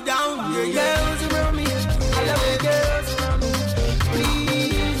are only down, yeah. Girls around me, I love the girls around me.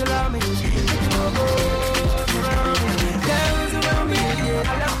 Please allow me, girls around me,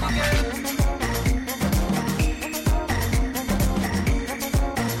 yeah. I love the girls.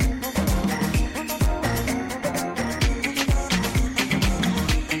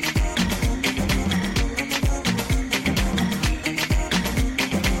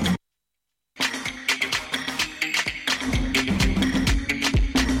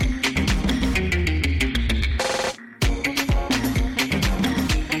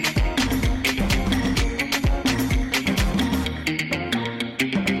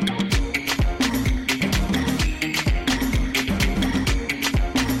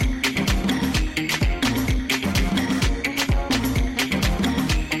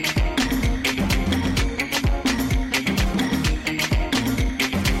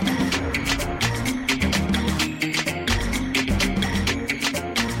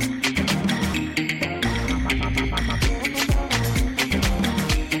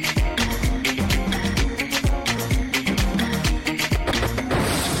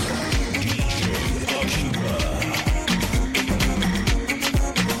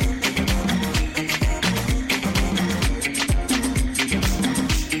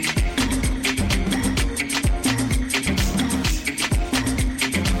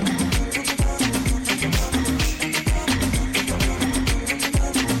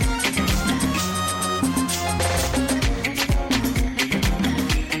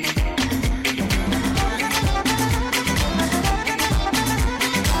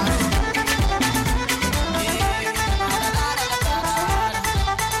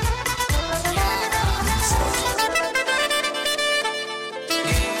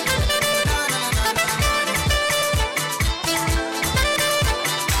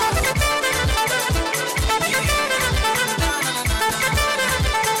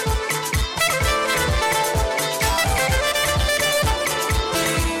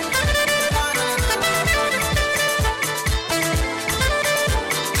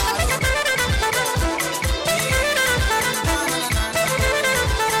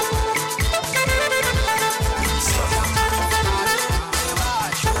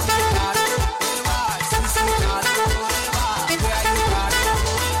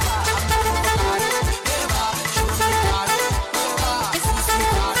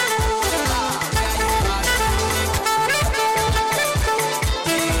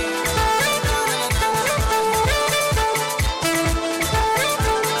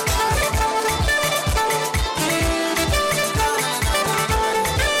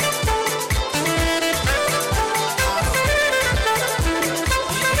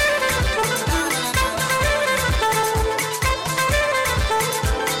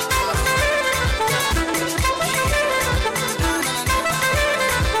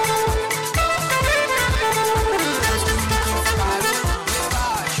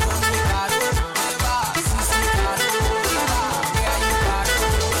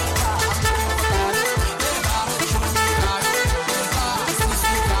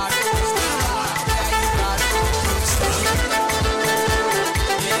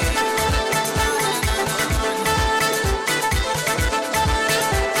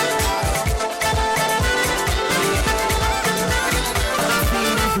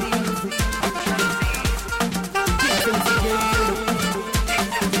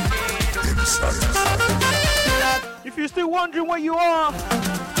 wondering where you are,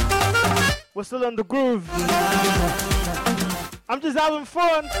 we're still on the groove. I'm just having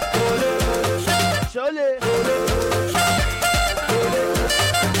fun. Surely.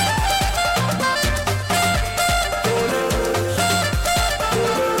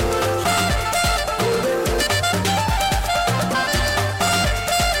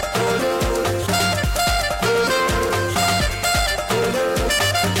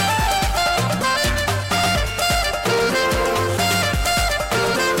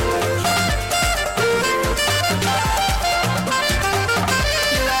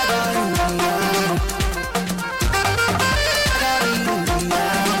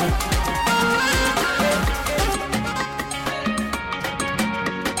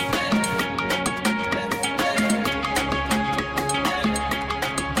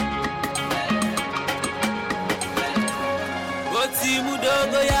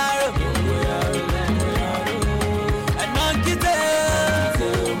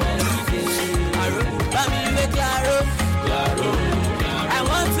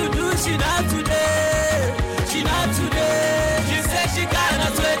 She not today.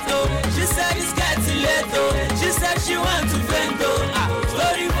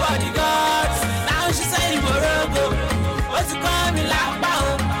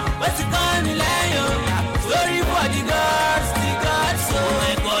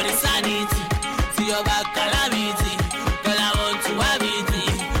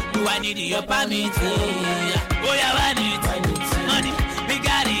 your permit. Oh, yeah, want it. Money, we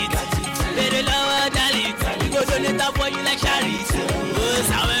got it. Better lower, darling. We go donate up for you like charity. Oh,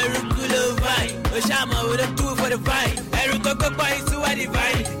 somewhere cool of fine. Oh, Shama with a 2 for the fine. Eric Coco is to a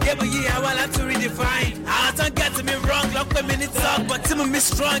divine. Yeah, but yeah, I want to redefine. I don't get me wrong, lock a minute talk, but to me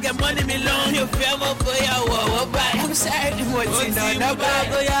strong and money me long. You feel more for your war, but I'm sorry, what's in the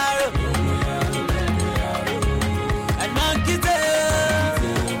Bible? And monkey tail.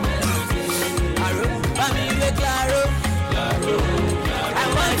 Family claro. I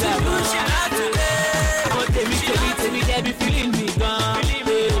want to push it out today. I want to me, they be feeling me gone.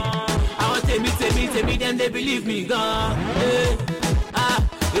 I want to me, them they believe me gone.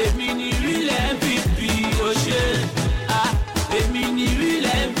 Èmi ni real MVP, oh shit. Èmi ni real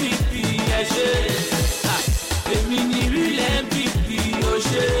MVP, oh shit. Èmi ni real MVP, oh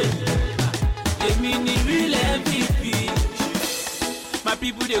shit. Èmi ni real MVP. My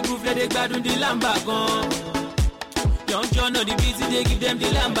people they groove, they gbadun the lamba gun. Young John on the beat, they give them the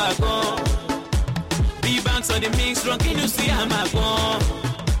lamba gun. B-Banks on the mix, drunk in you see I'm a gun.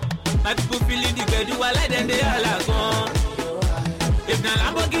 My people feeling the good, I like them, they all are gone. If not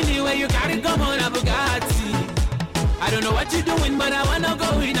Lamborghini, where you carry, come on a Bugatti. I don't know what you're doing, but I wanna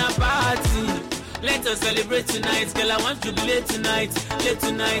go in a party. Let us celebrate tonight, girl. I want to be late tonight.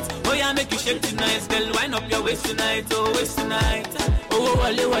 Oh yeah, make you shake tonight, girl. Wind up your waist tonight, oh waist tonight. Oh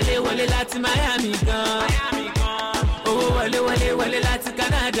wale, lati Miami gone. Oh wale, lati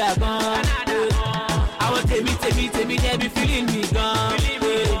Canada gone. I want to me, they be feeling me gone.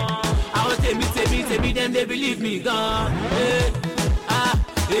 I want to me, them they believe me gone.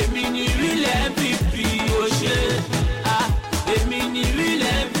 Èmi ni real MVP, oh shit. Èmi ni real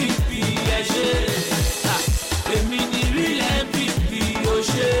MVP, yeah shit. Èmi ni real MVP, oh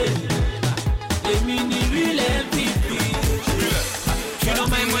shit. Èmi ni real MVP. You know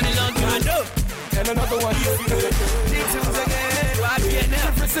my money long time. And another one. D-Tunes again.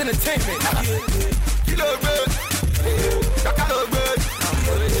 YPNL. Difference Entertainment. You look good. I look good.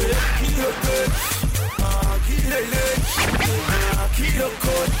 You look good. Keep up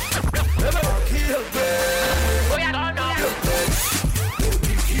good. Keep up good. Oh, yeah, no. Keep up good.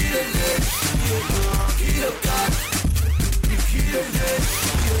 Keep up good. Keep up good. Keep up good.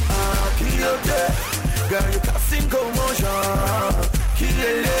 Keep up good. Girl, you got single motion. Keep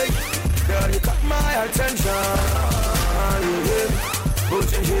it leg. Girl, you got my attention. But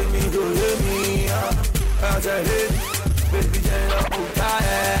you hear me, go hear me. As I hit, baby, then I'm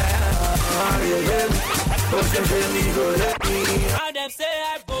tired. Now them say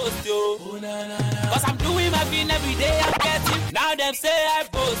I boast you, cause I'm doing my thing every day I'm getting. Now them say I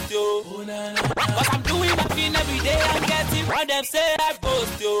boast you, cause I'm doing my thing every day I'm getting. Now them say I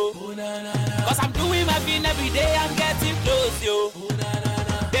boast you, cause I'm doing my thing every day I'm getting close you.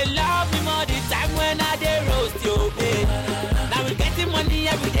 They love me more the time when I they roast you. Now we getting money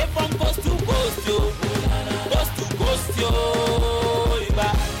every day from post to post you, post to post you.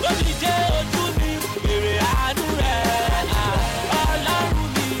 Go to the jail to me.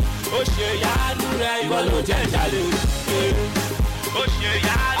 Ìwọ ló jẹ́ jalè. Ó ṣe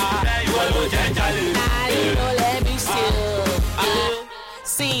yára rẹ̀, ìwọ ló jẹ́ jalè. You know, let me see.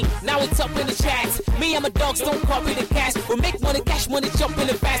 See, now it's up in the chats. Me and my dogs don't copy the cash. We make money, cash money, jump in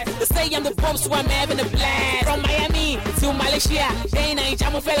the fast. They say I'm the bomb, so I'm having a blast. From Miami to Malaysia, day night,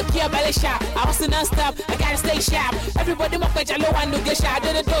 I'm a fellow here, Malaysia. I hustle non-stop, I gotta stay sharp. Everybody my page, I know I get shot.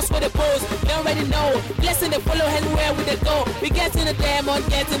 Do the dose with the pose, you already know. Blessing they follow everywhere with the go. We get in the diamond,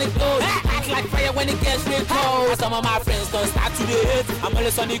 get in the gold. Act like fire when it gets real cold. Some of my friends don't start to the hit. I'm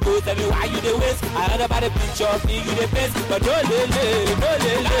always on the go, tell me why you the waste. I heard about the picture of me, you the best. But don't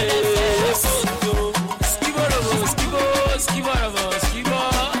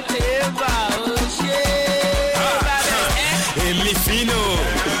Èmi fino,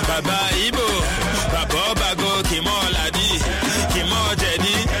 bàbá Ibo, bàbá Bago, Kimo Ladi, Kimo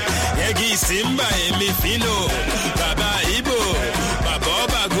Jedi, Yegi Simba, èmi fino, bàbá Ibo, bàbá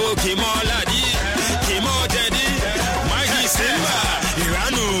Bago, Kimo Ladi, Kimo Jedi, Magi Simba,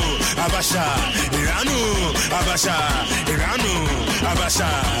 Iranu, Abasha, Iranu, Abasha, Iranu, Abasha,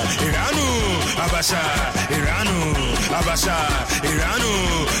 Iranu, Abasha, Iranu, Abasha, Iranu,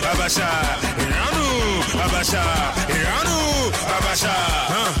 Abasha, Iranu, Abasha, Iranu, Abasha.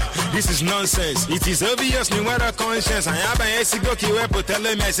 This is nonsense. It is obvious me what a conscience. I have a sigo ki wepo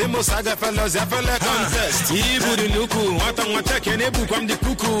tele me se mo saga fellows ya fella contest. Ibu the nuku, wata kene bu kwam the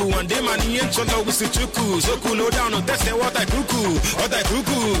kuku. One day man yen cholo wisu chuku. So cool no down no test what I kuku.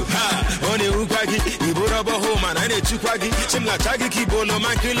 Ha, only ukwagi, ibu rubber home and I need chukwagi. Chimla chagi kibo no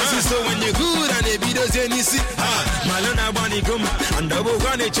man kill so when you good and the videos yenisi. Ha, malona bani gum and double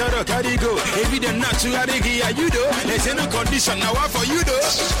one choro carry go. Every day natural you do. There's no condition now for you do.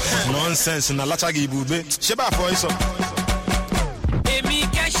 Nonsense na lachagi bube. Sheba for iso. Emi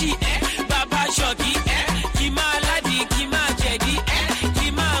kashi baba shoki kima ladi kima jedi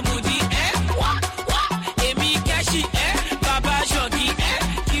kima mudi wa Emi kashi baba shoki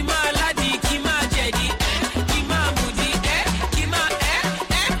kima ladi kima jedi kima mudi kima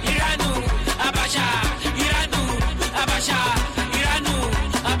Iranu abasha Iranu abasha Iranu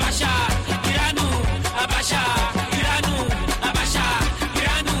abasha Iranu abasha Iranu abasha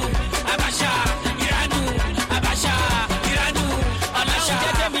Iranu abasha Iranu abasha Iranu abasha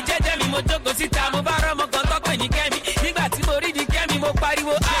jẹ́jẹ́ mi mo jókòó síta mo bá rọ́mọ kan tó pè ní Kẹ́mi nígbà tí mo rí ní Kẹ́mi mo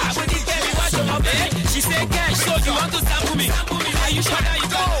pariwo mo ní Kẹ́mi wá ṣọmọ bẹ́ẹ̀ she say cash so you want to sample me are you sure that you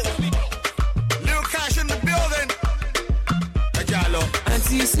go. Little Cash in the building.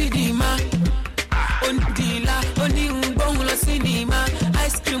 Àǹtí Sídìmá onídìílá oníhùngbóhùn lọ Sídìmá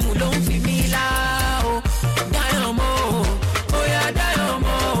ice cream ló ń fi mí lá o dáyọ̀ mọ́ o bóyá dáyọ̀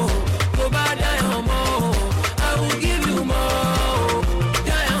mọ́ o tó bá dáyọ̀ mọ́ o I will give you more o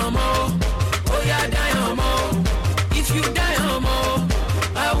dáyọ̀ mọ́ o bóyá dáyọ̀ mọ́ o if you dáyọ̀ mọ́ o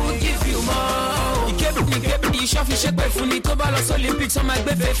I will give you more. Ìkébìdì ìṣọ́fi ṣépè fún ni tó bá lọ sí Olympics ọmọ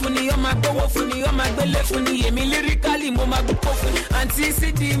agbẹ́fẹ́ fún ni ọmọ agbówó fún ni ọmọ agbélé fún ni èmi lírikálì mo máa gbókò fún ni. Àǹtí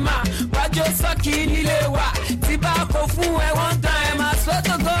Sídìmá wájú sọ́ọ̀kì nílé wa tí bá kó fún ẹ one time I swear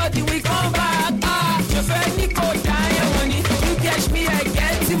to God we come back. Ṣé fẹ́ ní kò dá ẹ̀ wọ̀n ni you catch me I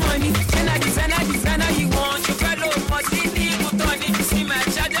get the money ṣé na designer you want ṣé fẹ́ lò mọ̀ sí ní ìbùtọ́ ni see my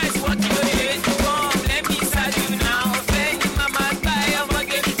charger is working late come let me serve you now ọ̀fẹ́ ni màmá gbá ẹ̀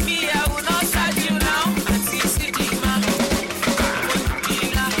ọmọge me I will not serve you now. Àǹtí Sídìmá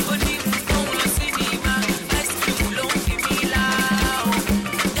onídìílá oníhùngbóhùn lọ Sídìmá ice cream ló ń fi mí lá o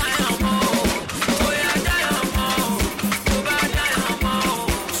dáyọ̀ mọ́ o bóyá dáyọ̀ mọ́ o tó bá dáyọ̀ mọ́ o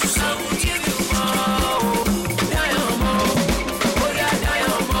I will give you more o dáyọ̀ mọ́ o bóyá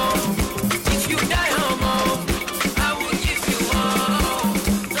dáyọ̀ mọ́ o if you dáyọ̀ mọ́ o I will give you more.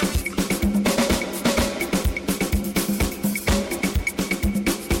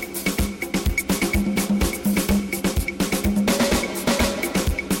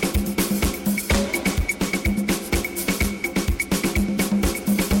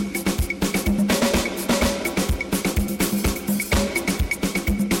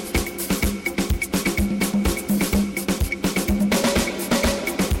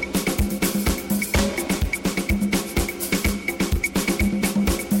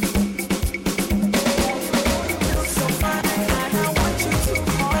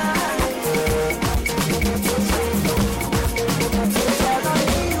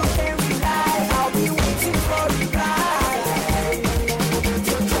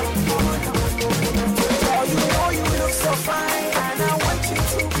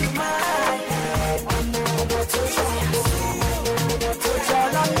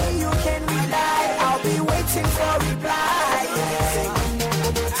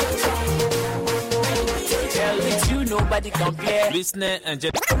 Nobody compare. Listening and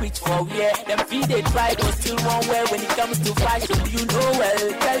just reach for where them feet they try, but still won't wear when it comes to fashion. You know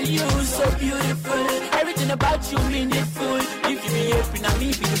well, tell you so beautiful. Everything about you meaningful. If you be happy, now me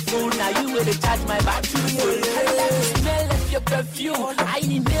be the fool. Now you will charge my battery full. I like the smell of your perfume. I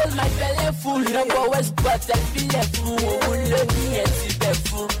inhale my belly full. Number always but I feel a fool. Love me and see the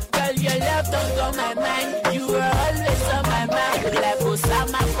fool. Girl, your love don't on my mind. You are always on my mind. Like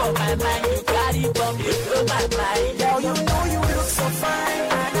Osama for my mind. You got it from me through my mind. Girl, you know you look so fine,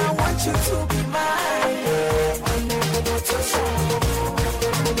 and I want you to be mine.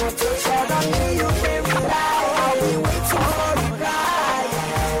 Tell on me you can rely. I'll be waiting for reply.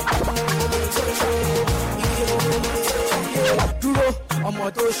 Duro, ọmọ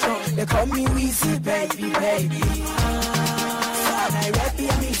tó ṣan, they call me Weezy, baby. And I rap me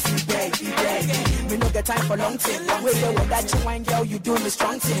Weezy, baby. Me no get time for long thing. Wait there with that chin wine, girl, you do me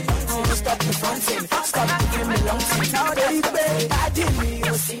strong thing. So you stop the fronting, stop giving me long thing. Now baby, I did me,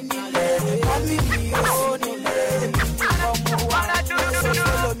 you see me, mommy me, oh no,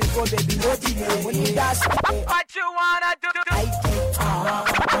 follow me, go baby, no delay. When you dance, what you wanna do? I get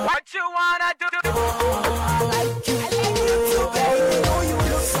what you wanna do? I like you, baby. Know you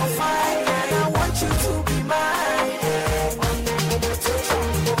look so fine, and I want you to be mine.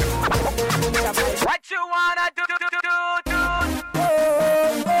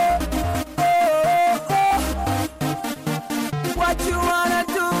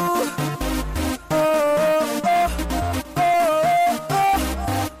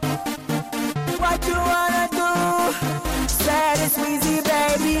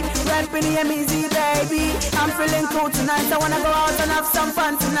 me the easy, baby. I'm feeling cool tonight. I wanna go out and have some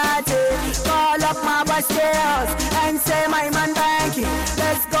fun tonight. Call up my boy Scales and say my man Banky.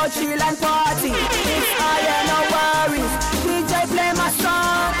 Let's go chill and party. It's all yeah, no worries. DJ play my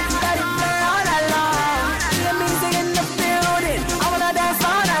song, let it play all along. The music in the building, I wanna dance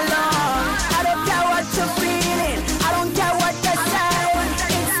all along. I don't care what you're feeling, I don't care what they're saying.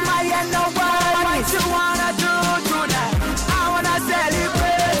 It's my yeah, no worries. What you wanna do tonight? I wanna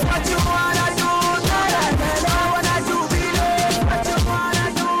celebrate. What you wanna do tonight? I wanna do below. What you wanna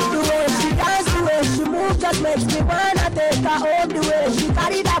do? The way she dance, the way she move, just makes me wanna take her home. The way she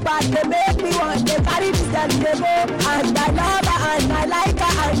carry that bag, they make me want to carry this girl in the boat. And I love her, and I like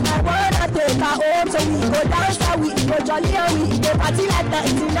her, and I wanna take her home. So we go dance, and we go jolly, and we go party like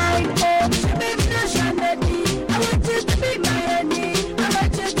 99. Oh, she made me no shame, lady. I want you to be my lady. I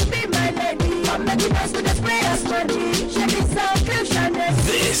want you to be my lady. I'm making us with the spray of money. She be so cute, Chanel.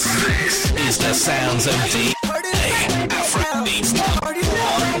 This is the sounds of DJ Afrobeats.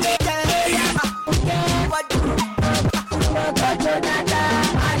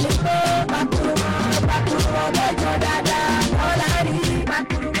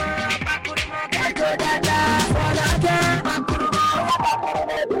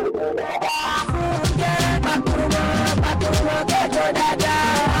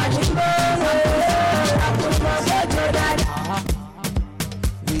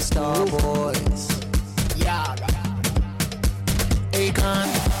 We Star Boys. Yeah. Akon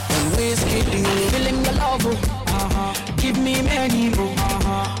and Whiskey, feeling the love. Give me many more.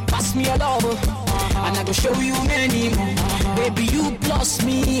 Pass me a love. And I go show you many more. Baby, you plus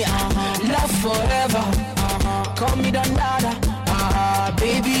me. Love forever. Call me Dandada.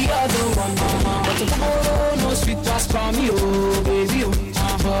 Baby, you're the one. But tomorrow, no sweet pass for me, oh, baby.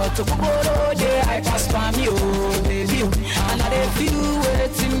 But tomorrow, day I pass for me, oh, baby. And I feel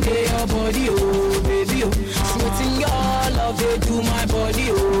waiting there, your body, oh, baby. Sweating your love, they do my body,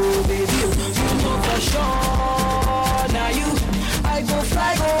 oh, baby. You know for sure, now you. I go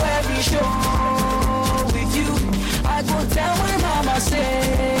fly, go every show with you. I go tell my mama, say,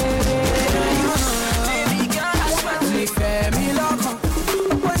 baby girl, I swear to me, fair me love.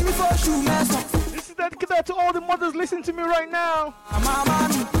 This is dedicated to all the mothers listening to me right now.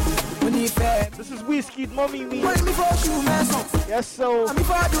 This is Whiskey, mommy me. Yes, so. I'll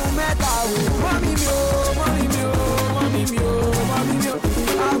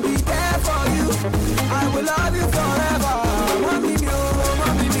be there for you. I will love you forever.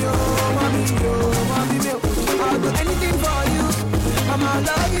 I'll do anything for you. I'ma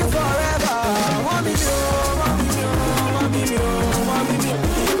love you forever.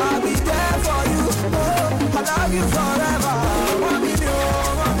 I'll be there for you. Oh, I love you forever.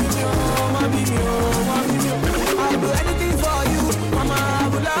 I'll do anything for you. Mama, I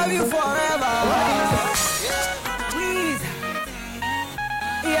will love you forever. Please,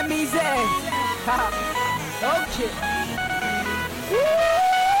 hear me say, okay.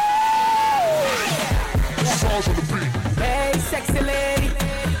 Hey, sexy lady,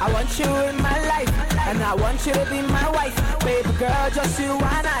 I want you in my life, and I want you to be my wife. Baby girl, just you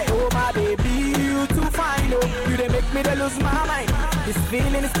and I. Oh my baby, you too fine. Oh, you they make me to lose my mind. This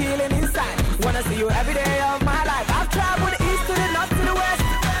feeling is killing inside. Wanna see you every day of my life. I've traveled the east to the north to the west.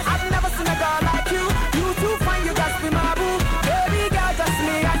 I've never seen a girl like you. You too fine, you got to be my boo. Baby girl, just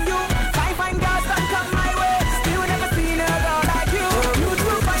me and you. Fine girls that come my way. Still never seen a girl like you. You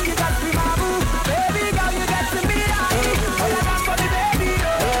too fine, you got to be my boo. Baby girl, you got to be like me. Oh, you dance for me, baby.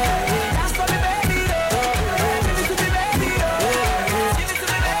 Dance for me, baby. Give it to me, baby. Give it to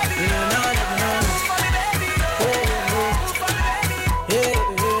me, baby. Move for me, baby. Move for me, baby.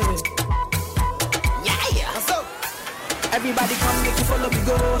 Yeah. So, everybody come, make you follow me,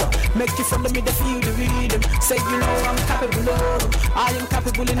 go. Make you follow me, they feel the rhythm. Say you know I'm capable of. I am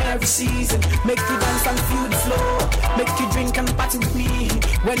capable in every season. Make you dance and feel the flow. Make you drink and party with me.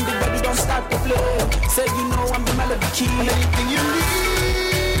 When the body don't start to play. Say you know I'm the melody key. Anything you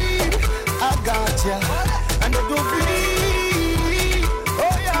need, I got ya. And I don't believe.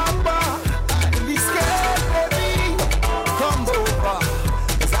 Oh yeah, be scared, baby. Come over.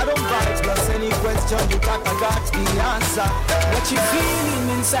 'Cause I don't bite. Plus any question you got, I got the answer. What you feeling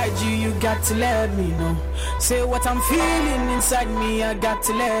inside you got to let me know. Say what I'm feeling inside me, I got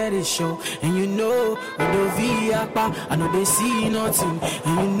to let it show. And you know, when they see Akpa, I know they see nothing.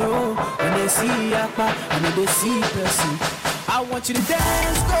 And you know, when they see Akpa, I know they see person. I want you to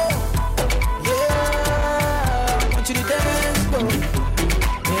dance, go. Yeah, I want you to dance, go.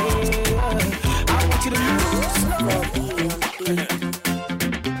 Yeah, I want you to move slow.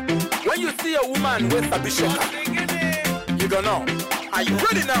 When you see a woman with a bishop, you don't know. Are you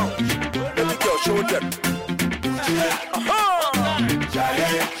ready now? Baby girl, show them.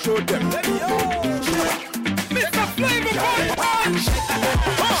 Show them. Mr. Flavor Boy. Shake you.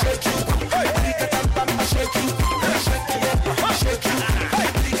 Shake you.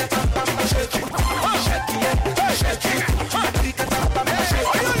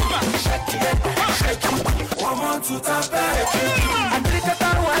 To tap I drink a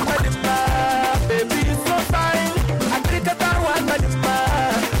tar one baby is so fine. I drink a tar one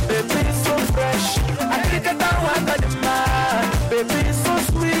baby is so fresh. I drink a tar one baby is so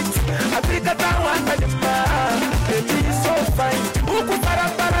sweet. I drink a tar one baby is so fine. Uku para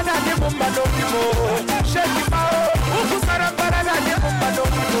na de mumba no mo. Shake it out. Uku para na de mumba no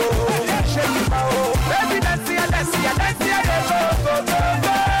mo. Shake it out. Baby dance ya. Go.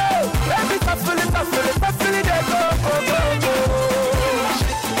 Baby shuffle it.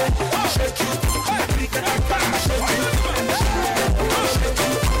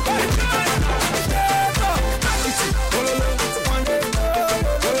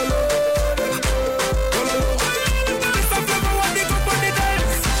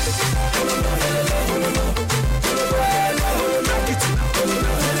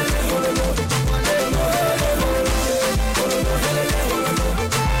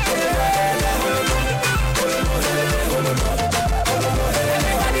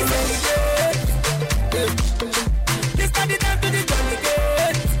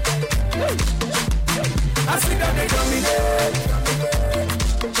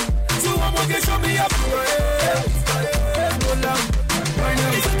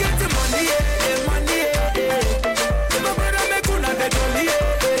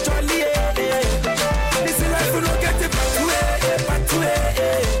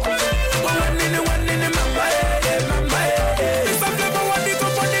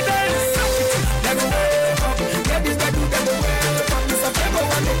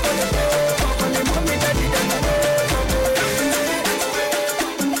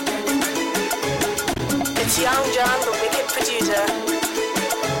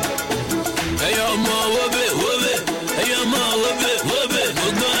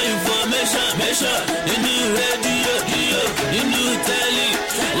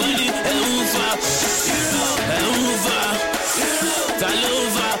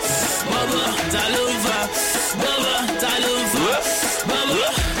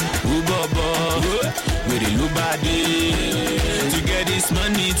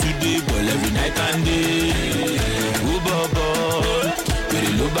 Money today, but every night and day.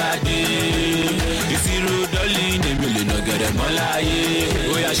 Nobody. This hero darling, they really not get them all.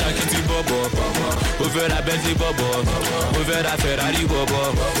 Oh yeah, Shakiti Bobo, over a Bentley Bobo, over a Ferrari Bobo,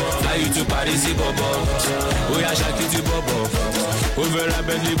 fly you to Paris Bobo. Oh yeah, Shakiti Bobo, over a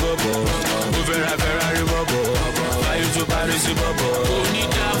Bentley Bobo, over a Ferrari Bobo, fly you to Paris Bobo. Oh,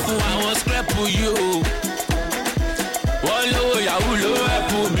 need that for I was scrap for you. Wallo ya ulo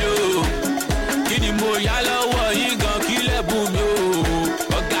epu mi o. Kini mo ya lọ́wọ́ yín gan kílẹ̀ bù mí o.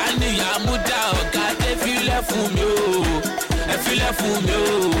 Ọ̀gá níyà mú dá ọ̀gá tẹ́ filẹ̀ fún mi o. Ẹ filẹ̀ fún mi o.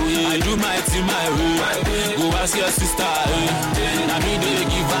 I do my thing my way. Go ask your sister. Na me dey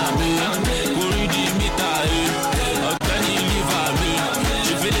give am me. Go read the meter. Ọ̀gbẹ́ni leave am me.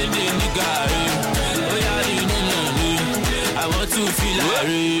 She feeling the nigga. Oya rí nínú mi. I want to feel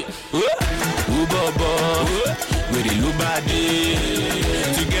like. Oh bobo. Where the low body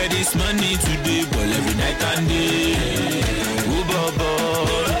to get this money today, but every night and day. Oh, bobo,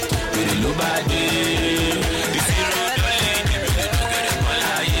 where the low body. This hero darling, they really don't get it all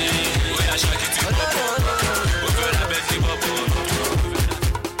high. Oh, yeah, shake it to bobo. Over the Bentley bobo.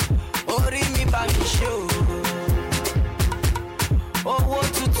 Ori mi ba mi show. Owó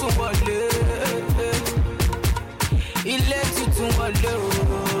tuntun wọlé. Ilé tuntun wọlé o.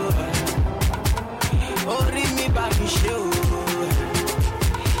 Ori mi ba mi ṣe o.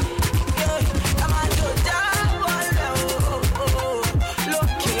 Ká máa jò já wọlé o.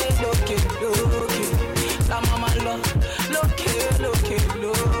 Lókè lókè lókè la máa máa lọ. Lókè lókè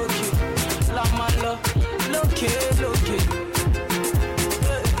lókè la máa lọ. Lókè lókè.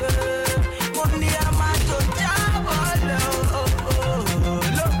 Mo ní a máa jò já wọlé o.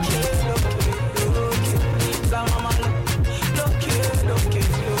 Lókè lókè lókè la máa máa lọ. Lókè lókè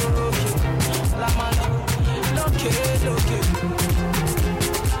lókè la máa lọ.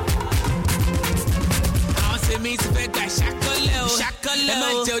 Àwọn sèmi ti fẹ́ gba ṣàkọlẹ̀ o. Ẹ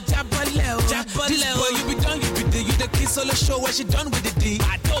máa jẹ o jábọ́lẹ̀ o. This boy you be done, you be the, you the kid solo show where she done with the D.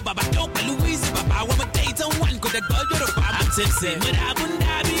 Bàbá tó pẹ̀lú Wheezy, bàbá àwọn ọmọ Dayton one kò dẹ̀ gbọ́ Yorùbá. I'm tipsy, mo dà bú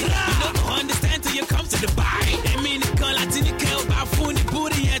dàbí. You don't understand till you come to the buy. Èmi nìkan láti ní kẹ́ ò bá fún ní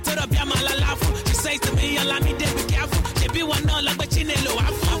búrì yẹn tó dọ̀ bí a máa lálá fún. She says to me, Ọlámídé be careful. Ṣebí wọn náà lọ gbé Chinelo wá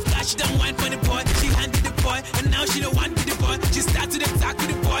fún. After she done wine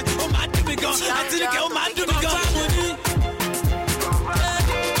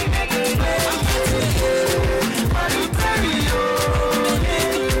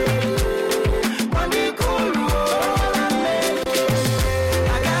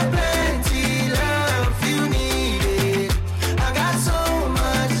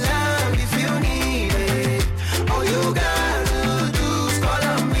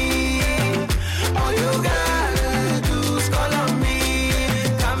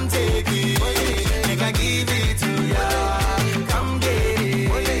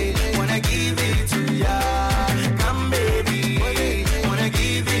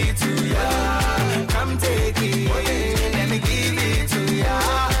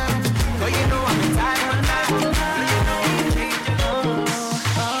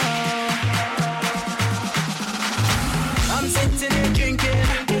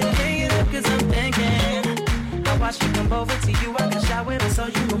come over to you, I can shower and so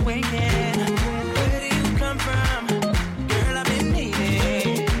you been waiting. Where do you come from? Girl, I've been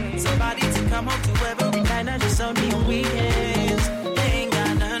needing somebody to come home to every night, not just on the weekends. They ain't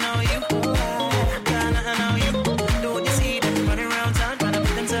got nothing on you, got nothing on you. Don't you see them running around town trying to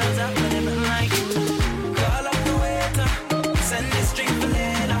put themselves up, but they look like you. Call up the waiter, send this drink for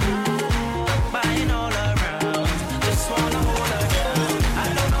later. Buying all around, just wanna hold her down. I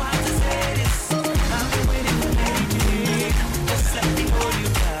don't know how to say this, I've been waiting for lately. Just let me hold you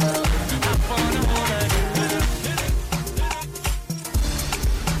down, I wanna hold her down.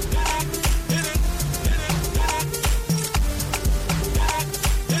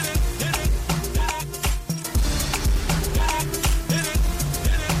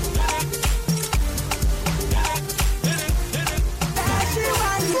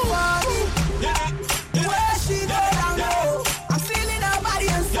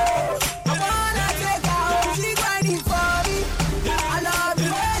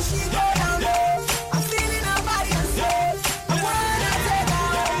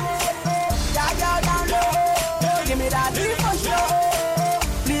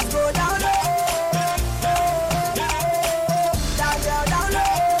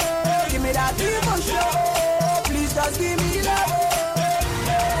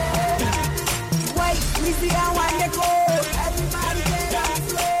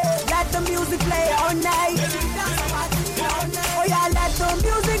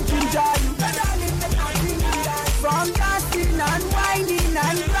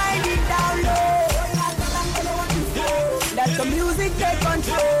 Take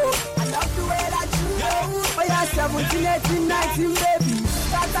control. I love the way that you go. Oh yeah, 17, 18, 19, baby.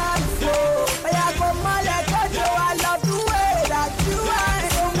 Start on flow. Oh yeah, come on, let go. I love the way that you are.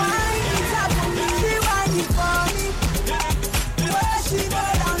 So mine is up for me. She whining for me. Where she go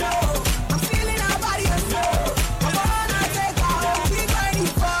down low. I'm feeling her body and soul. I wanna take her home. She whining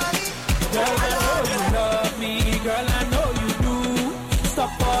for me. Girl, I know you love me. Girl, I know you do.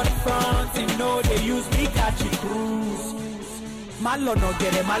 Stop for the front. You know they use me, catch you cruise. Malo no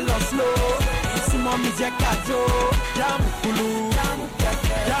get malo slow. Sumo mi jekajo. Jam kulu.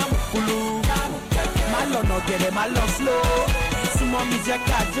 Malo no get malo slow. Sumo mi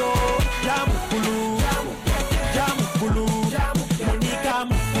jekajo. Jam kulu. Monica mukulu. Monica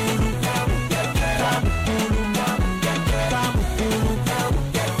mukulu.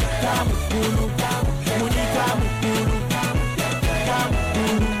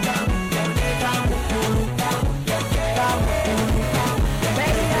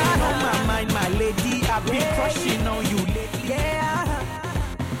 I've been crushing on you lately.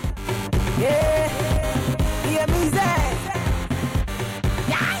 Yeah, hear me say,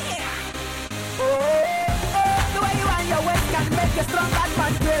 yeah. Oh, the way you and your waist can make a strong bad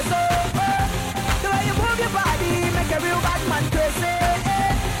man crazy. The way you move your body make a real bad man crazy.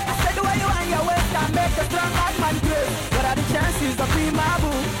 I said the way you and your waist can make a strong bad man crazy. What are the chances of being my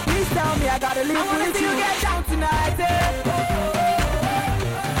boo? Please tell me I gotta live with you. I wanna see you get down tonight.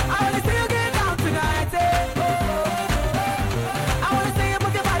 I wanna see you get down tonight. I wanna see you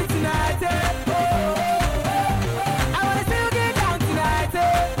move your body tonight. I wanna see you get down tonight.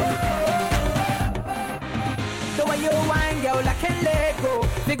 The way you whine, girl, I can't let go.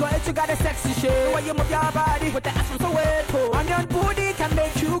 Figure out you got a sexy shape. The way you move your body with the ass from so wet. Onion booty can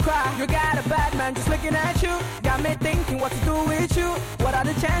make you cry. You got a bad man just looking at you. Got me thinking what to do with you. What are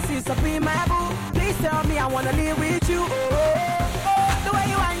the chances of being my boo? Please tell me I wanna live with you. The way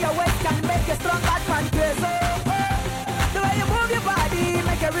you and your waist can make a strong bad man crazy. The way you move your body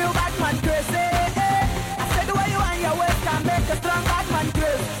make a real bad man crazy. I said the way you and your waist can make a strong bad man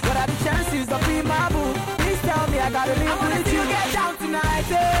crazy. What are the chances of being my boo? Please tell me I gotta live with you. Get down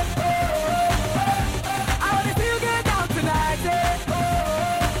tonight. I wanna see you get down tonight.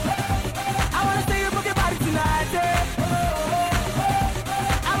 I wanna see you move your body tonight.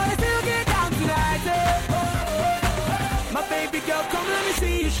 I wanna see you get down tonight. My baby girl, come let me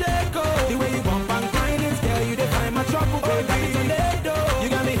see you shake, oh. The way you bump and grind it, girl, you define my trouble, baby. You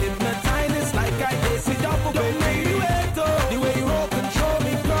got me hypnotized, it's like I did see double, baby. The way you roll, control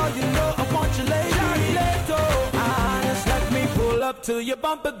me, girl, you know I want you lady. Just let me pull up to your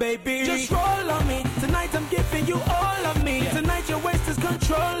bumper, baby. Just roll on me, tonight I'm giving you all of me. Tonight your waist is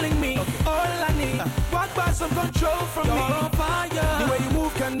controlling me, all I need. Walk by some control from me. On fire. The way you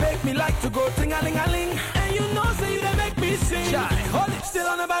move can make me like to go ting-a-ling-a-ling. And you know, say you make me sing. Hold it, still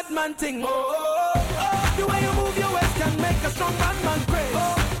on a bad man thing. The way you move your waist can make a strong bad man crazy.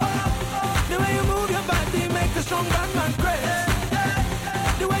 The way you move your body make a strong bad man crazy.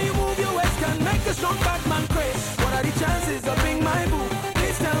 The way you move your waist can make a strong bad man crazy. What are the chances of being my boo?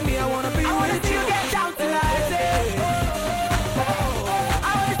 Please tell me I wanna be with you. Get down tonight.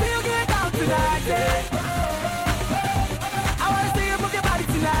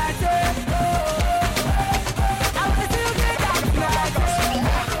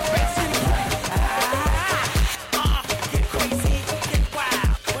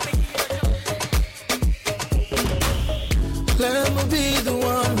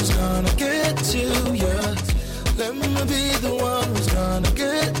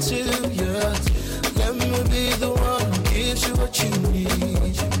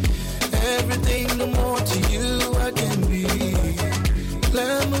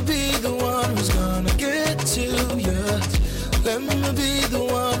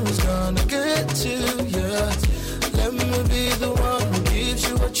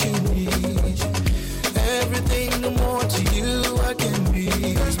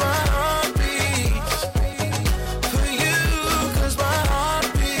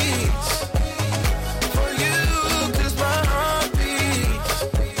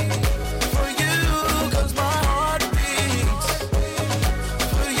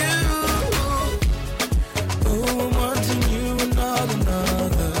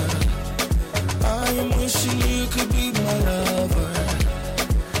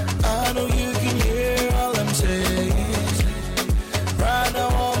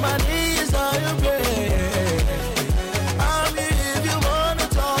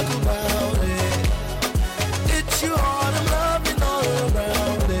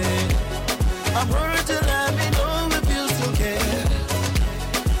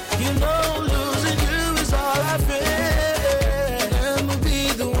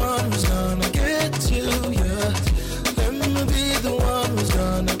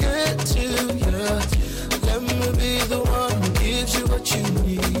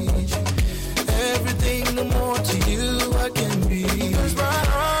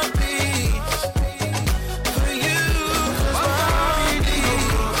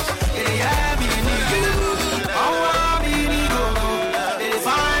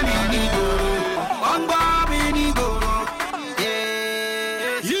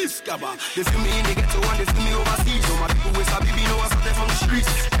 Yes, Gabba. They see me in the ghetto and they see me overseas. So my people with Sabi, know us out there from the streets.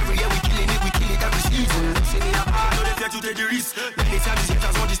 Every year we kill it every season. Listen in a bar, know they fear to take the risk. Many times these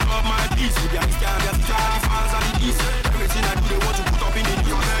haters want to disturb my peace. With their history and their future, the fans and the peace. Everything I do, they want to put up in the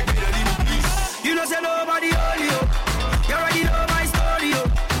news. Make me ready to please. You know, say nobody hold you. You already know my story, yo.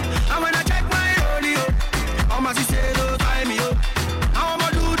 And when I check my roll, yo, how much you say, don't tie me, yo. How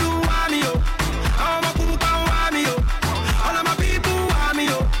much do want me, yo. How much cook and want me, yo. All of my people want me,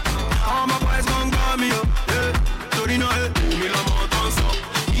 yo. All my boys gon' call me, yo. Yeah. So they know, hey, me love my dance up.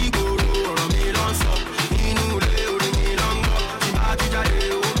 He go low, or me dance up. He knew they would me long go. He might be that they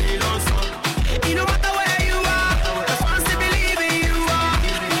would me dance up. You know what the way you are. The fans they believe in you are.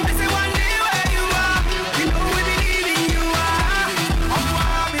 They say one day where you are. You know we believe in you are. Oh,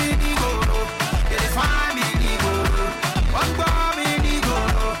 I'm in the go. Yeah, they find me in the go. Oh, I'm in the go.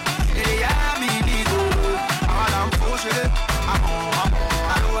 Yeah, they have me in the go. I'm pushing it. I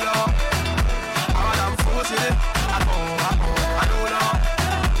don't know. I'm pushing it. I don't know.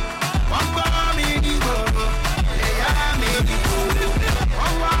 I'm in the go. They have me in the go.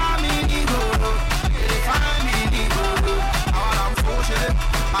 Oh, I'm in the go. Yeah, they find me in the go. I'm pushing it.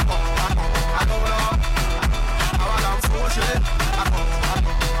 I don't know. I'm pushing it.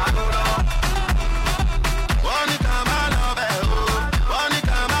 I don't know. Monica, my love,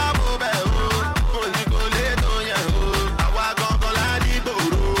 Monica, my bobe, Monica, leto ya, awa gongo la di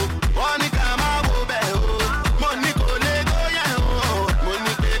boro. Monica, my bobe, Monica, leto ya,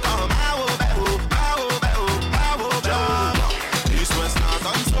 Monica, come my bobe. This was not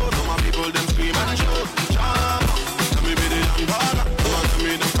on so, so my people them scream and shout. Jump, let me be the young baller, let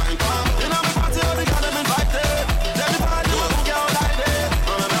me the fine come. You know me party, every girl them invited. Let me party, let me get like that.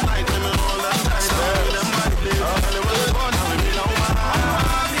 All of them like them and all them like them.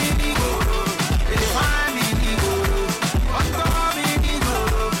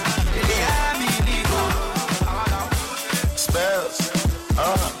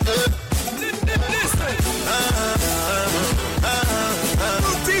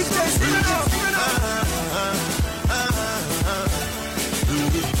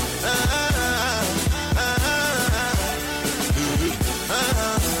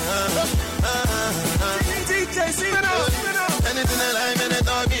 Anything I like, man, it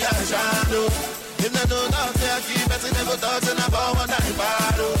don't be a shadow. If they don't talk, say I keep betting, they go talk, and I fall one night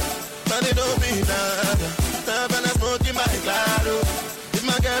battle. But it don't be that. Stop and I smoke in my claro. If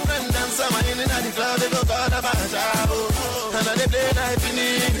my girlfriend dance, I'm in the club, they go call up a shower. And I they play like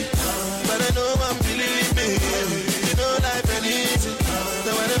finity. But I know one believe me. You know life ain't easy. So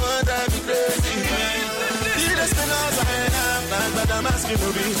when they want drive me crazy. You just spend all sign up, but I'm asking to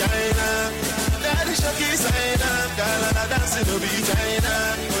be China. Daddy Shoki sign up, girl and I dance to be China.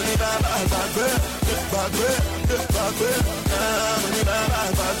 Money baba bad girl, money baba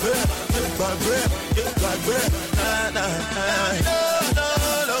bad girl,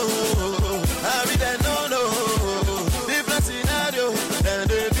 no, I be there, no. Different scenario, then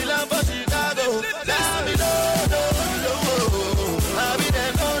they feel up for Chicago. Let me no, I be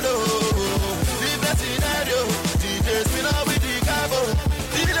there, no. Different scenario, DJ spin up with the cabo.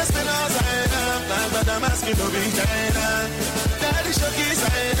 DJ spin outside up, but I'm asking to be China. Daddy Shoki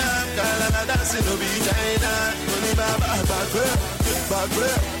sign up, girl and I dance to be China. Money baba bad girl, money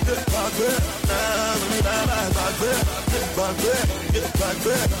baba bad girl,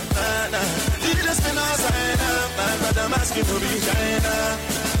 DJ spin outside up, but I'm asking to be China.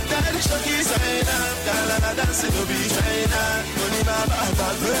 Daddy Shoki sign up, girl and I dance to be China. Money baba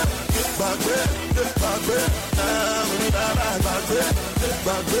bad girl, money baba bad girl,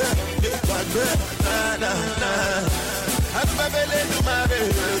 Adubabele dumare,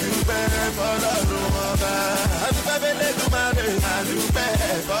 adube fọlọ́run. Adubabele dumare, adube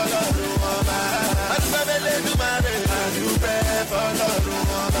fọlọ́run. Adubabele dumare, adube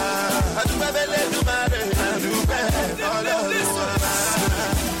fọlọ́run. Adubabele dumare, adube fọlọ́run.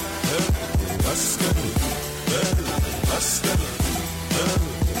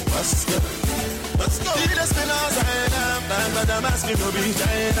 Let's go. DJ spin outside up, but I'm asking to be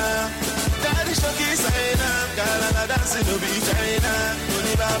China. Daddy Shoki sign up, girl and I dance to be China.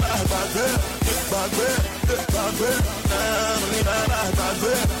 Money baba bad girl, money baba bad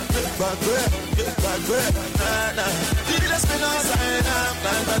girl, DJ spin outside up,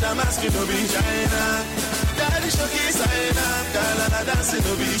 but I'm asking to be China. Daddy Shoki sign up, girl and I dance to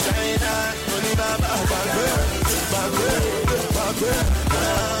be China. Money baba bad girl,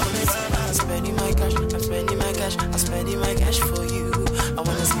 I'm spending my cash, I'm spending my cash for you. I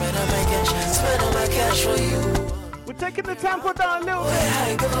wanna spend all my cash for you. We're taking the tempo down a little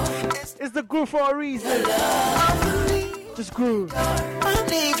bit. It's the groove for a reason. hottest groove.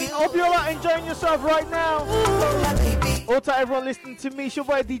 Hope you're all enjoying yourself right now. All to everyone listening to me, it's your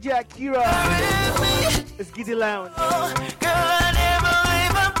boy DJ Akira. It's Giddy Lounge. Girl, I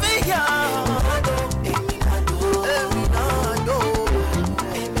never be young.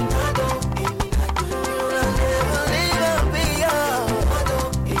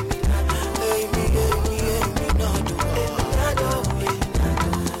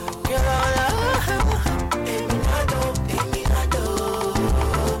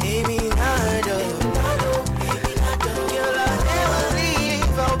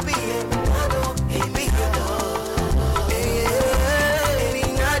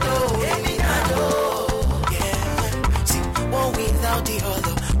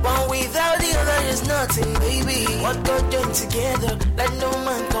 Nothing, baby. What got them together? Let no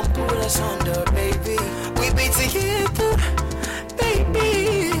man come pull us under, baby. We be together,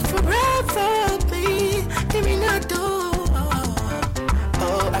 baby, forever, baby. Give me that door.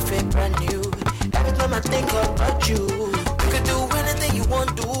 Oh, I feel brand new. Every time I think about you, you could do anything you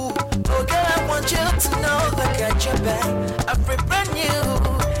want to. Oh, girl, I want you to know that I got your back. I feel brand new.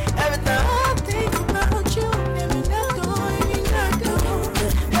 Every time I think about you, give me that door, give me that door.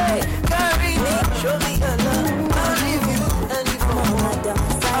 Hey, carry me. Show me your love, I'll leave you and you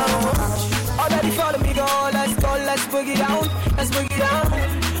Oh, baby, follow me, let's boogie down,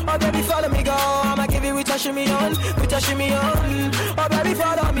 Oh, baby, follow me, go, I'ma give you with a shimmy on, Oh, baby,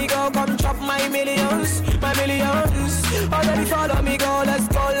 follow me, go, come chop my millions, Oh, baby, follow me, go, let's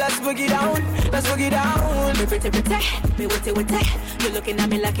boogie down, Me pretty, me witty, you looking at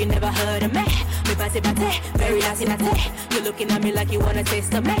me like you never heard of me. Me batty, very nasty. You looking at me like you wanna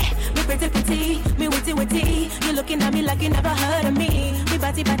taste of me. Me pretty, me witty, you looking at me like you never heard of me. Me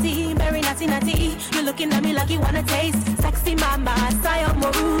batty, very nasty. You looking at me like you wanna taste. Sexy mama, say I'm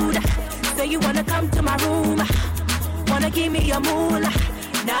rude. Say you wanna come to my room. Wanna give me your moon.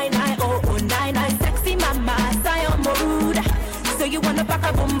 990099. Sexy mama, say I'm rude. Say you wanna pack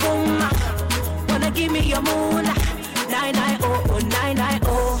a boom boom. Wanna give me your moon. 990099.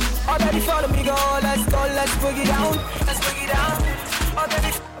 Oh, baby, follow me, go, let's boogie down, Oh,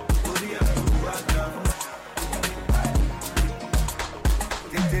 baby.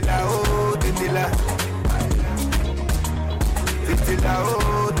 Titila, oh, titila. Titila,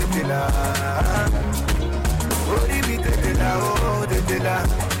 oh, titila. Oh, baby, titila, oh, titila.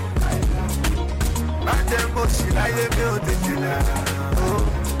 Matembo, shila, yebe, oh, titila. Oh,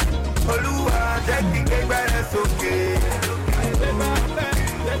 Oluwa, jẹ́ kí n gbé gbẹ́rẹ́ sókè.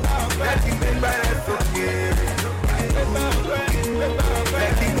 Jẹ́ kí n gbé gbẹ́rẹ́ sókè. Jẹ́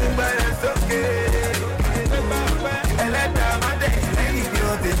kí n gbé gbẹ́rẹ́ sókè. Ẹlẹ́dàá má dẹ̀ lẹ́yìn mi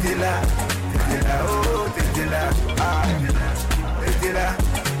ò tètè la. Tètè la, ó tètè la. Tètè la,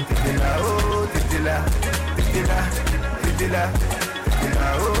 tètè la, ó tètè la. Tètè la, tètè la. Tètè la,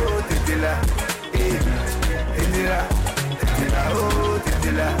 ó tètè la. Tètè la, tètè la, ó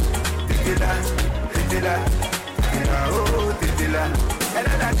tètè la. Titila, oh, titila. And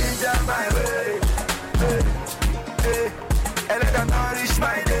then I ginger my way, and then I nourish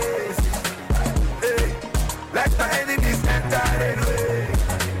my days, like my enemies enter anyway.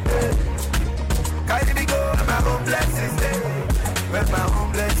 Carry me go where my own blessings day, where my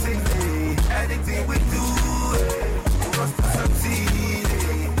own blessings day. Anything we do, we must succeed.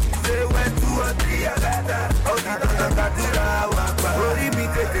 Say when 2 or 3 are better, oh, the don't got to the oh, me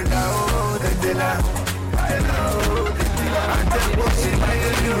titila, oh, titila. Hello, titila. I'm just watching my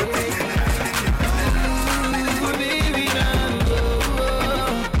little baby,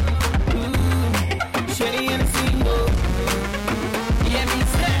 Shady and single. Yeah, me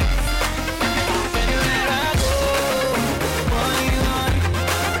sex. Anywhere I go, money.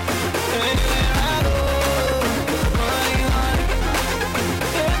 Anywhere I go, money.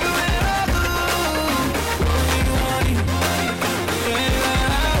 Everywhere I go, money.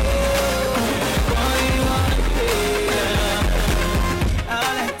 Anywhere I go, money. I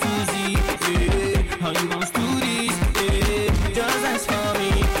like to see how you gon' do this. Just ask for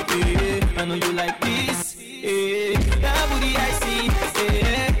me. I know you like this. That booty I see.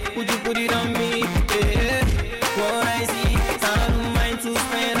 Would you put it on me? What I see, I don't mind to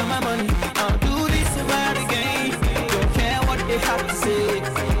spend all my money. I'll do this about again. Don't care what they have to say.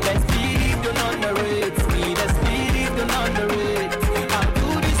 Let's believe, don't underrate me. Let's believe, don't underrate. I'll do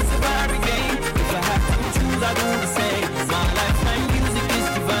this about again. If I have to choose, I'll do the same. My life, my music is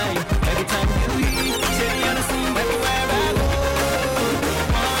divine. Every time you leave, say you understand everywhere I go.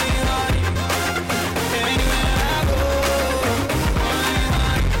 Money.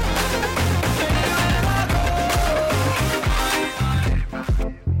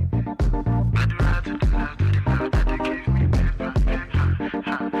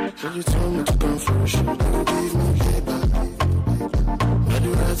 So you told me to come for a shoot, you gave me paper. I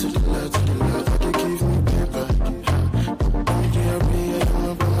do right to the left, I do give me paper. I'm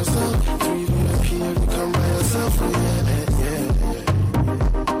not by myself, 3 VIP, I come by yourself, yeah.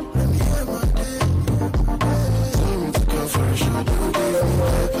 Let me have my day. Told me to come for a shoot, you gave me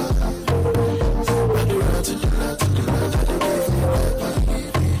paper. I do right to the left, I do give me paper.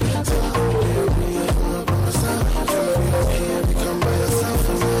 So I'm not by myself, 3 VIP, I come by yourself,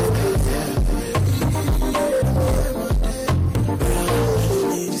 yeah.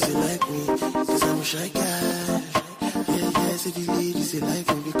 Ladies, you like me, cause I'm a shy guy. Yes, if you ladies, you like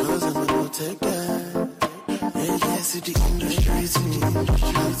me because I'm a hotel guy. Yes, if the industry to me,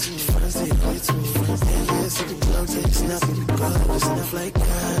 fans they hate me. Yes, if the blogs they snap me because I'm just a fly guy.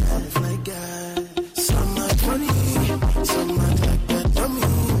 Some might funny, some might like that dummy.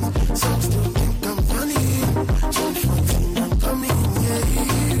 Some still think I'm funny. 2014, I'm coming, yeah.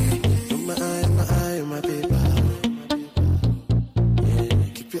 My eye on my paper.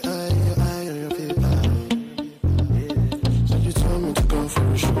 Keep your eye on your paper. So you told me to come for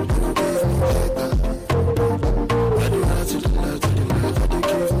a shoot, you gave me paper. I do right to the left, I do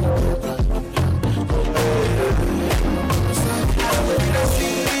give me paper.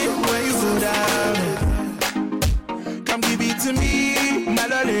 When you go down, come give it to me, my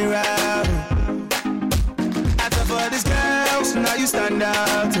lonely ride. After for this girl, so now you stand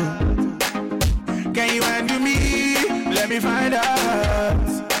out. Can you handle me? Let me find out.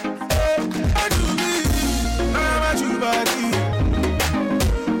 Handle me, I'm at you body.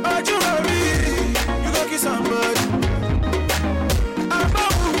 But you love me, you go kiss somebody. I'm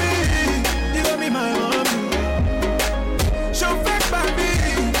out with me, you gon' be my mommy. Show fake baby,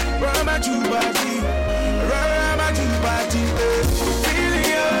 run at you body. Run at you body, feeling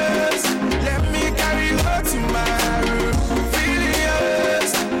yours. Let me carry you to my room. Feeling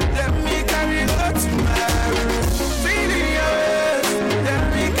yours, let me carry you to my room. Feeling yours, let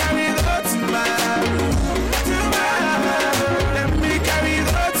me carry you to my room. To my room, let me carry you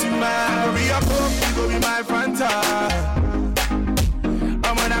to my room. Be your coke, you go be my Fanta.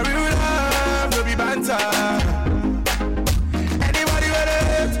 I'm on a real love, no be banter. Anybody with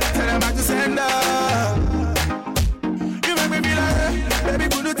it, tell them back to send up. You make me feel like, baby,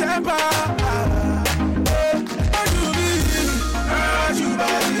 put the temper.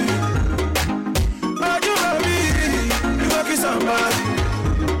 Somebody,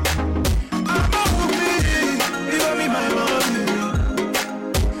 I'm out with me, you gon' be my mommy.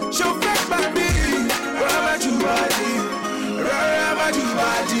 Show flex baby, run at you body,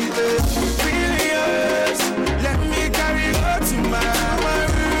 feeling yours, let me carry you to my room.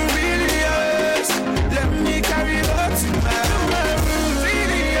 Feeling yours, let me carry you to my room.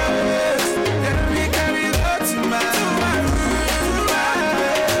 Feeling yours, let me carry you to my room.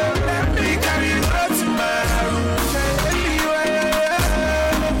 Let me carry you to my room.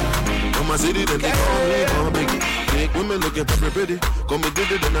 My city, then they call me big. Make women looking pretty. Come and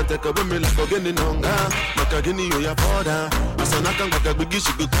get it, and I take a women like forgetting hunger. Makagini, you ya fall down. As an akang like a biggie,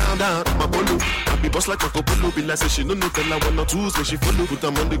 she go calm down. My bolo, I be boss like a couple. Be like, say she no tell her 1 or 2, so she follow. Put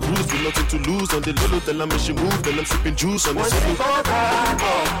them on the cruise, with nothing to lose. On the lolo, tell her me she move. Then I'm sipping juice on the solo.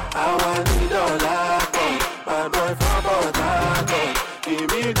 I want $1. My boy from Portago,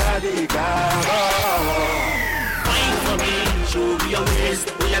 give me daddy car. For me, show me your waist.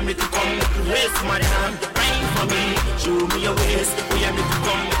 We are me to come make you race, madam. Wine for me, show me your waist. We are me to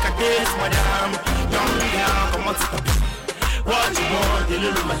come make a taste, madam. Young girl, come on to the what you want, the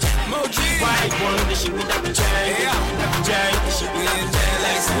little match. White one, the shit without the chain. The shit without the chain.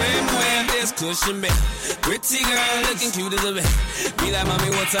 Like swimwear, this cushion bed. Pretty girl, looking cute as a bed. Be like, mommy,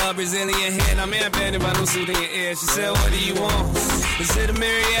 what's up, Brazilian hair? Now, man, bad if I don't suit in your ear. She said, what do you want? Is it a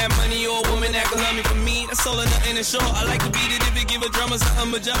Marriott money or a woman that can love me for me? That's all or nothing and short. I like to beat it if it give a drummer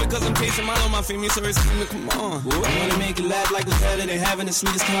something but job because I'm chasing mine on my female, so it's screaming, come on. I wanna make you laugh like it's better than having the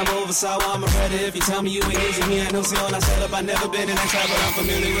sweetest combo over sour. I'm a predator. If you tell me you ain't easy, me, I know see on I set up. I never been in that trap, but I'm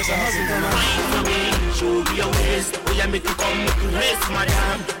familiar with the hustle. Come on. Wine for me, show me your waist. We are me to come make you race,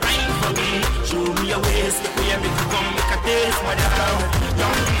 madam. Wine for me, show me your waist. We are me to come make a taste, madam.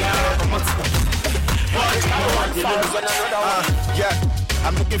 Young girl, come on. What you want, the little match. Yeah.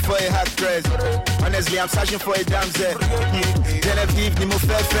 I'm looking for a hot dress. Honestly, I'm searching for a damn Z. Genevieve, Nimo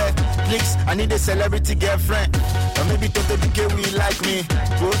Fefe. Please, I need a celebrity girlfriend. Or maybe Toto DK will like me.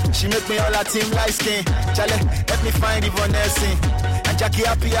 But she make me all her team light skin. Charlie, let me find Yvonne Nelson. And Jackie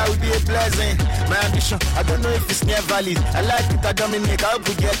Happy, I will be a blessing. My ambition, I don't know if it's near valid. I like Peter Dominic, I hope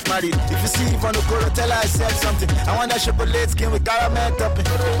we get married. If you see Yvonne Okoro, tell her I said something. I want that chocolate skin with caramel topping.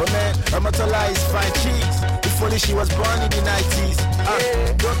 But man, Ramatola is fine cheese. If only she was born in the 90s.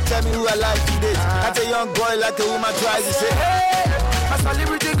 Don't tell her life today. Not a young boy like a woman tries to say, hey, my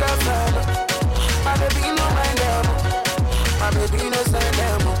celebrity girlfriend. My baby no mind them. My baby no send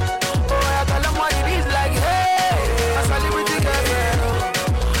them. Oh, I tell them what it is like, hey, my celebrity girlfriend.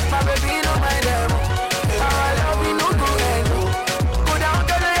 My baby no mind them. I love you, no do end. Go down,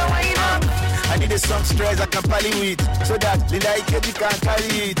 girl, you wind up. I need a some stress I can pally with, so that Linda Ikeji can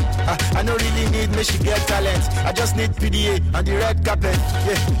carry it. I don't really need me, she get talent. I just need PDA on the red carpet.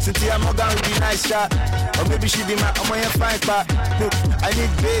 Yeah, Cynthia Morgan with the nice shot. Or maybe she be my fine part. Look, I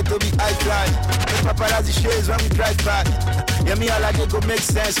need babe to be high class. Make paparazzi shades when we drive back. Yeah, me all like it go make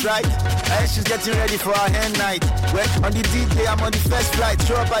sense, right? She's getting ready for our hand night. Well, on the D-Day, I'm on the first flight.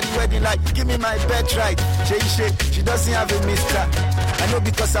 Show up at the wedding like, give me my bet right. She doesn't have a mister. I know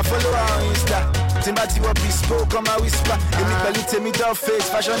because I follow her on Insta. Timbati what bespoke, come a whisper. Give me quality, me down face,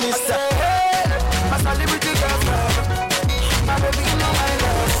 fashionista. Hey, my celebrity girlfriend. My baby no mind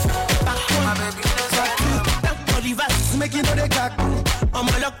us. My baby no mind us. Olivas making all the kaku. I'm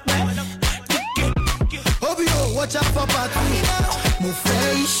a lock man. Obio, watch out for party. Mo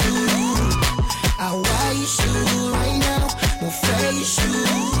face you. I wish you right now. Mo face you.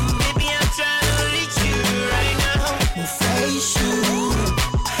 Baby, I'm trying to reach you right now. Mo face you.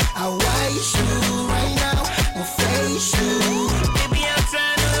 I wish you right now. Mo face you. Baby, I'm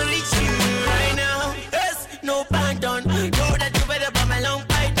trying to reach you right now. Yes, no pardon. Know that you better buy my long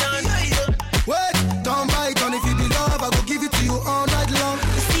python. Wait, don't bite on. If you be love, I go give it to you all night long.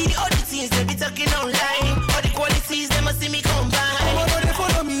 See all the things they be talking online. All the qualities they must see me combine. Oh, they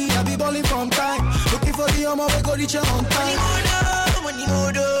follow me, I be balling from time. Looking for the homo, we go reach your on time. Money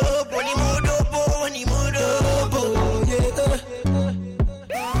modo, money modo, money modo, yeah.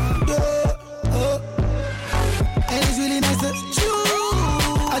 And it's really nice to chew.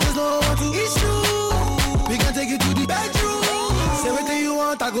 I just don't want to issue. We can take it to the bedroom. Say what you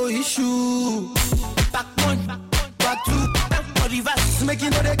want, I go issue. Back one, back two, back reverse.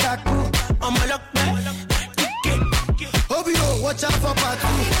 Making all the kaku. I'm a lock man. Obio, watch out for part two.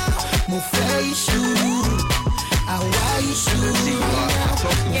 Mo face you. I wish you.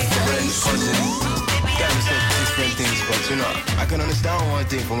 Guys said different things, but you know, I can understand one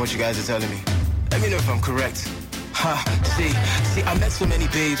thing from what you guys are telling me. Let me know if I'm correct. See, I met so many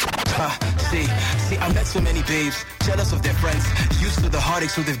babes. See, I met so many babes. Jealous of their friends, used to the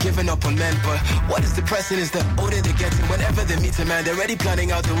heartache, so they've given up on men. But what is depressing is the older they get, whenever they meet a man, they're already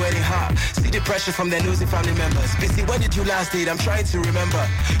planning out the wedding. See the pressure from their nosy family members. Busy, when did you last date? I'm trying to remember.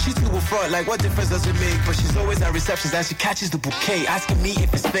 She too will front, like what difference does it make? But she's always at receptions and she catches the bouquet, asking me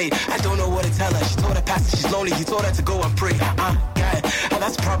if it's fate. I don't know what to tell her. She told her pastor she's lonely. He told her to go and pray. God,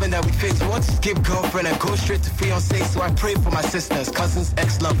 that's the problem that we face. We want to skip girlfriend and go straight to fiancé. So I pray for my sisters, cousins,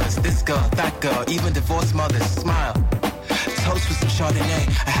 ex-lovers, this girl, that girl, even divorced mothers. Smile. Toast with some Chardonnay.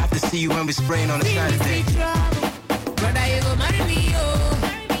 I have to see you when we're spraying on a Saturday. Brother, you go marry me, oh.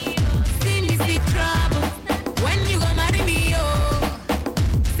 See me see trouble. When you go marry me, oh.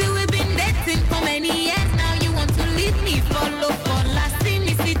 See we've been dating for many years now. You want to leave me, follow for last. See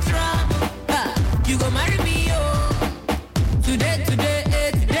me see trouble. You go marry me, oh. Today, today,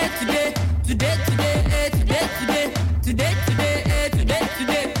 today, today, today, today, today, today, today, today, today,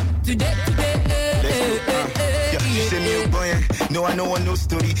 today, today, today. No, I know one no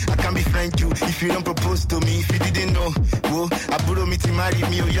story. I can't befriend you if you don't propose to me. If you didn't know, whoa, I borrow me to marry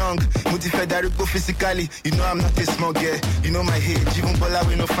me, you're young. Multi-federico physically. You know I'm not a small girl. You know my head. Even Bola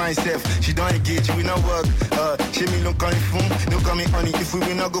we no find self. She don't engage, we no work. She me no call me phone, no call me honey. If we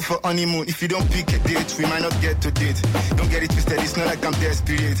will not go for honeymoon, if you don't pick a date, we might not get to date. Don't get it twisted, it's not like I'm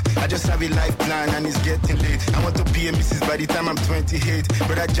desperate. I just have a life plan and it's getting late. I want to be a Mrs. by the time I'm 28.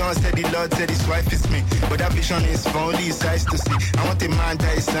 Brother John said the Lord said his wife is me. But that vision is for only his eyes to see. I want a man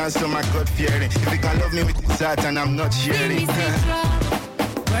that is handsome and God-fearing. If he can love me with his heart and I'm not sharing.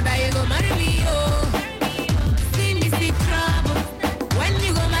 Brother, you go marry me, oh. See me see trouble. When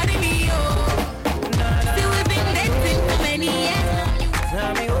you go marry me, oh. See we've been dating for many years.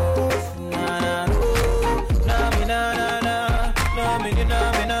 Tell me, oh, na na na na na na na me na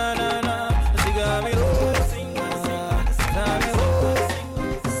me na na na. See me, oh, sing me, oh,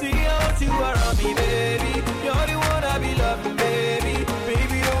 see how you are on me, baby. You're the one I be loving, baby.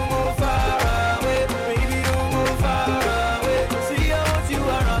 Baby, don't go far away. Baby, don't go far away. See how you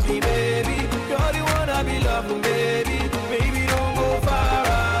are on me, baby. You're the one I be loving, baby. Baby, don't go far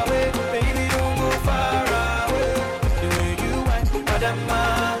away. Baby, don't go far away. The way you whine, Adama.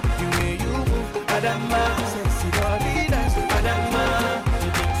 The way you move, Adama. Sexy body dance, Adama. The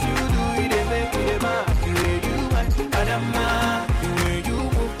things you do, they make me mad. The way you whine, Adama. The way you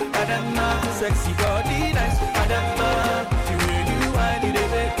move, Adama. Sexy body dance, Adama. The way you whine, they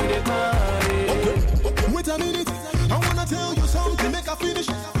make me mad.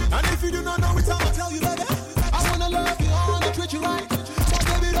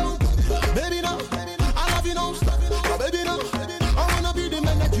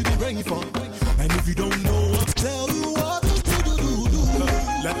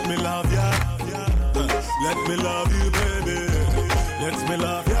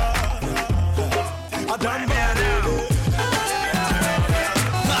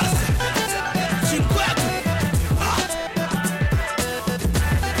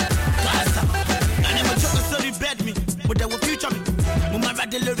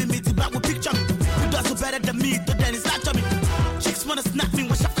 snap me,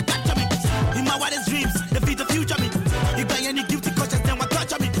 wish I could catch me. In my wildest dreams, they feed the future me. If by any guilty conscience, then what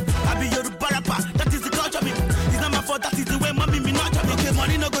touch me? I be your rapper, that is the culture me. It's not my fault, that is the way mommy me nurture me. Okay,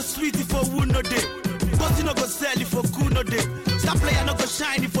 money no go sweet if for wood no day. Bossy no go sell if for cool no day. Star player no go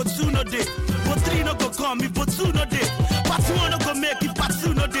shine if for two no day. But three no go come if for two no day. Part one no go make if part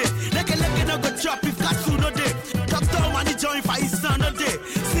two no day. Leke no go chop if cat two no day. Doctor money join if I son no day.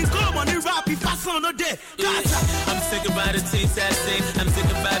 Single money rap if I son no day. I'm sick about the things I say. I'm sick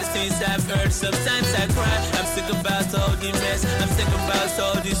about the things I've heard. Sometimes I cry. I'm sick about all the mess. I'm sick about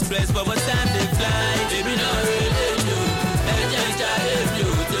all this stress. But what time they fly? Baby, not really you. And just I hate you.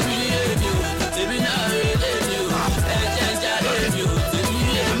 Baby, hate you. Baby, not really you. And just I hate you. Baby,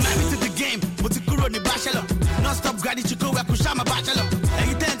 hate you. I'm married to the game, but the kuro ni bachelor. Non-stop granny chico, I push my bachelor. And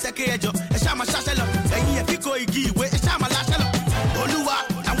you dance a kejo, a shama shashelo. And you fiko igi, where a shama lashelo. Oluwa,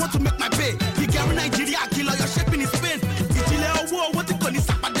 I want to make my pay. You get Nigeria, killer, you're shaping in Spain. Ichile war, what the call is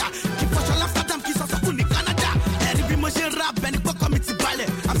Sapada. Keep for your last time, kiss us in Canada. And if you machine rap, and you come to ballet.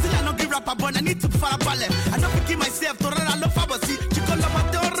 I'm still a no give rapper, but I need to far a ballet. I don't think myself to run a love pharmacy. Chico love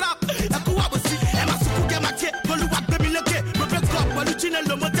a rap, a kuwabasi. And my suku get my kid, Oluwa, baby, look it. Robert Club, Waluchina,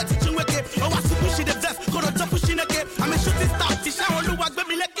 Lomo, that's it, you wake it. Oh, I suku, she the best, go to jump, pushing again. I'm a shooting star, Tisha, Oluwa,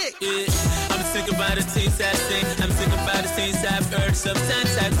 baby, look it. I'm sick about the things I say. I'm sick about the things I've heard.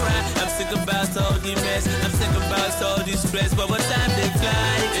 Sometimes I cry. I'm sick about all the mess. I'm sick about all this stress. But what time they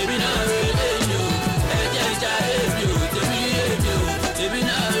fly? Baby, not really you. And just I hate you. Baby, hate you. Baby,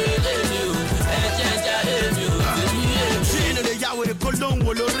 not really you. And just I hate you. Baby, hate you. She know the Yahweh, the Colon,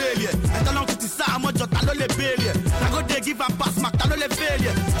 will Aurelia. And the long to the Sama, Jotalo, Belia. I go there, give a pass, Mactalo,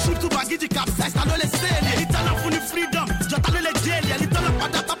 failure. Shoot to Bagigi capsize, Talo, Celia. Little of freedom, Jotalo, Jelia. Little of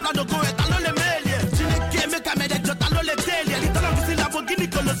Patapla, no go at Talo, Melia. She came, make a medic, Jotalo, Telia. Little of the Lamborghini,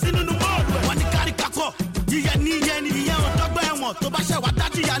 Colosino, no more. One the Caricaco, Yani, Dogba, and one, Tobasha,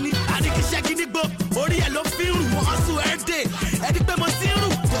 Watati, Yani, and the Shagini Bo, Oriello, Film, also every day. And the Pemosiru,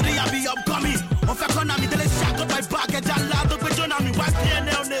 Tori, I be upcoming. Of economy, they shack up my back, and I love the question on me, why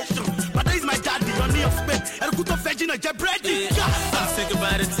PNL Nation. But that is my daddy, on the offspring, and a good of veggie, get bread. I'm sick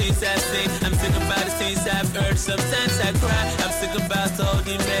about the things I say. I'm sick about the things I've heard. Sometimes I cry. I'm sick about all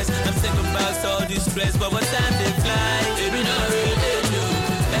the mess. I'm sick about all this stress. But what time they fly? Baby, not really you.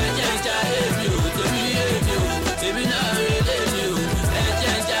 And just I hate you. Baby, hate you. Baby, not really you. And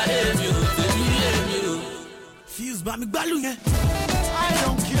just I hate you. Baby, hate you. Fuse by me balloon, yeah. I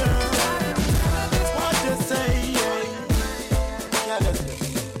don't care what they say.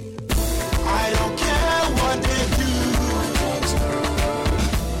 I don't care what they do.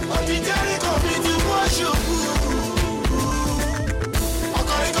 But the daddy come in to worship. I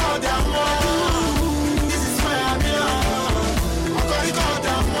gotta go down one. This is where I belong. I gotta go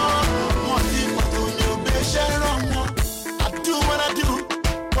down one thing, but don't you be sharing on one. I do what I do.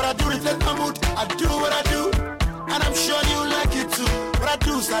 What I do reflect my mood. I do what I do. And I'm sure you like it too. What I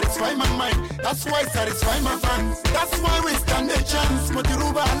do satisfy my mind. That's why satisfy my fans. That's why we stand a chance.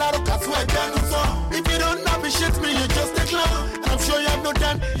 Motiruba alaro kaswa ganu so. If you don't appreciate me, you just a clown. And I'm sure you have no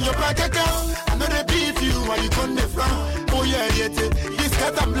done your bank account. I know they beef you while you come the frown. Oh yeah, this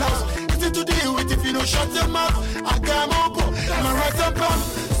cat and blouse. Easy to deal with if you don't shut your mouth. I got my opo, I'm a right up bam.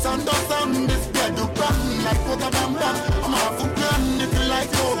 Sound on sound, this bed do bam. Like what a bam bam. I'm a full plan. If you like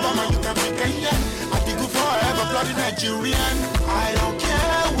Obama, you can make a yen. I think go forever bloody Nigerian. I don't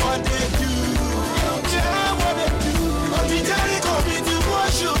care what they do. I don't care what they do. But the daddy call me to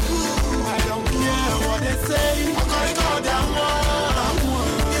worship. I don't care what they say. I gotta go down one.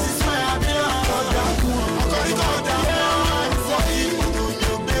 This is where I belong. I gotta go down one. So people do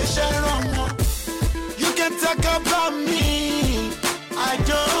you be sharing one. You can talk about me. I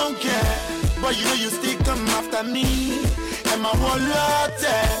don't care. But you know you still come after me. And my whole lot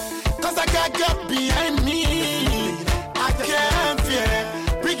cause I got God behind me. I can't fear.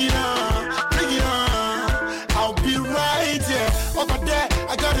 Bring it on, bring it on. I'll be right here. Over there,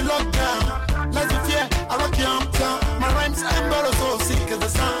 I got it locked down. Let's be fair, I rock your town. My rhymes and bottles so sick as the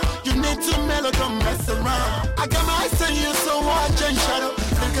sun. You need to mellow, don't mess around. I got my eyes on you, so watch and shadow.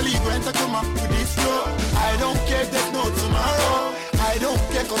 Luckily, you enter come up with this flow. I don't care, there's no tomorrow. I don't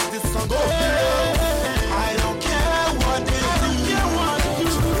care, cause this song go I don't care what they do.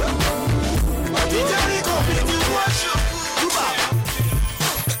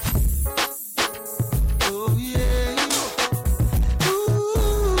 Oh yeah.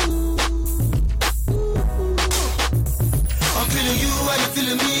 I'm feeling you, are you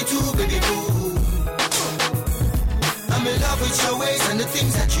feeling me too, baby boo? I'm in love with your ways and the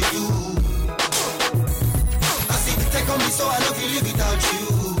things that you do. I see the tech on me, so I love you, live without you.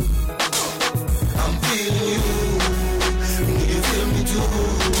 I'm feeling you. You feel me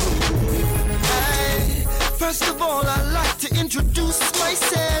First of all, I'd like to introduce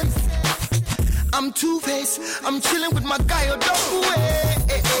myself. I'm Two-Face, I'm chilling with my guy Odogwu,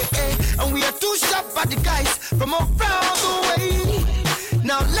 and we are two sharp body guys from around the way.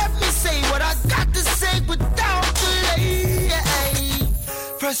 Now let me say what I got to say without delay.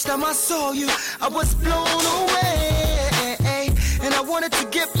 First time I saw you, I was blown away, and I wanted to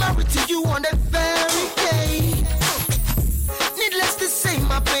get married to you on that very day. Needless to say,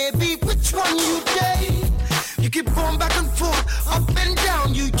 my baby, which one you date? You keep going back and forth, up and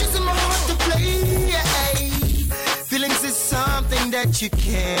down, you using my heart to play. Feelings is something that you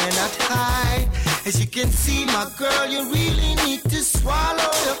cannot hide. As you can see, my girl, you really need to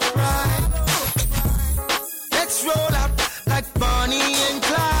swallow your pride. Let's roll out like Bonnie and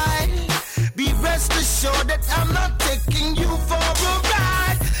Clyde. Be rest assured that I'm not taking you for a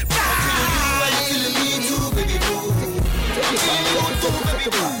ride. I'm feeling me too, baby boo.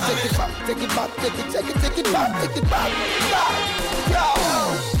 Take it back, take it back, take it back. Yo,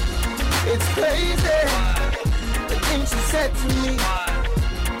 it's crazy. The things she said to me,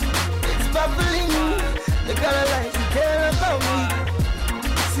 it's bubbling. The girl I like, she care about me.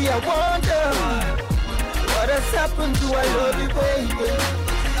 See, I wonder what has happened to I love you, baby.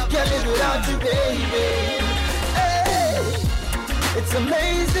 Can't live without you, baby. Hey, it's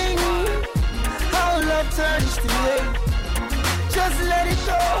amazing how love turns to hate. Just let it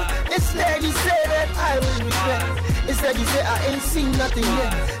go. Instead you say that I will regret. Instead you say I ain't seen nothing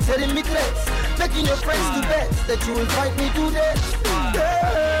yet. Setting me threats, making your friends do bets that you invite me to this.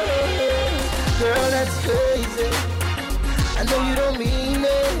 Girl, that's crazy. I know you don't mean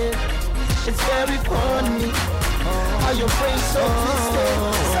it. It's very funny how your brain's so twisted.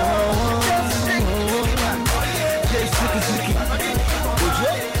 So just think. Yeah, sticky.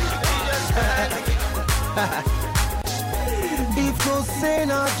 If no sin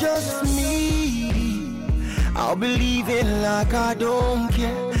are just me, I'll be leaving like I don't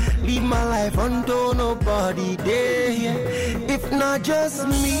care. Leave my life until nobody there. If not just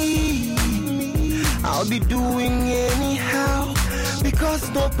me, I'll be doing anyhow. Because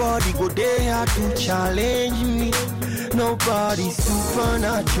nobody go there to challenge me. Nobody's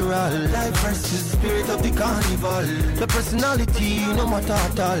supernatural. Life versus spirit of the carnival. The personality, no matter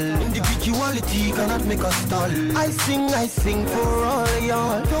at all. Individuality cannot make us stall. I sing for all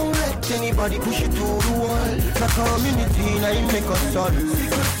y'all. Don't let anybody push you to the wall. The community, now you make us all.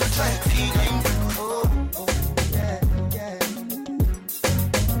 Secret society, yeah.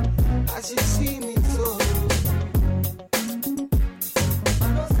 As you see me so.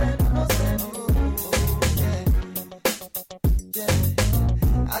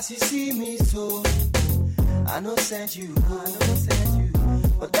 As you see me so, I know send you,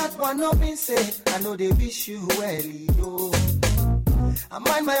 but that one not been said, I know they wish you well, yo. I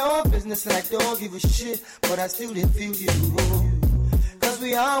mind my own business and I don't give a shit, but I still didn't feel you, cause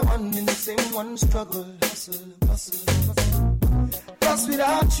we are one in the same one struggle, hustle. Plus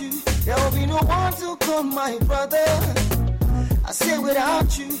without you, there will be no one to call my brother. I say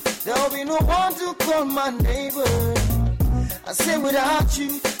without you, there will be no one to call my neighbor. I say without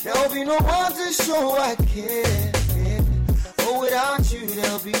you, there will be no one to show I care. Oh, without you,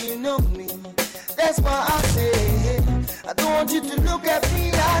 there'll be no me. That's why I say, I don't want you to look at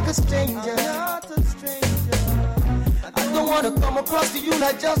me like a stranger. I'm not a stranger. I don't want to come across to you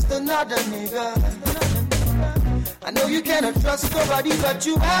like just another nigga. I know you cannot trust nobody, but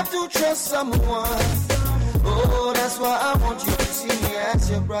you have to trust someone. Oh, that's why I want you to see me as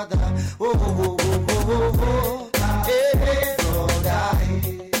your brother. Oh. Hey, brother.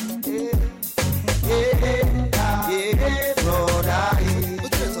 Hey, brother.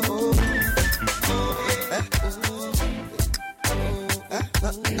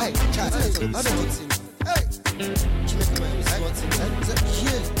 Hey, chat. I don't want to. Hey,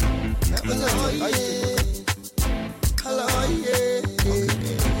 hello,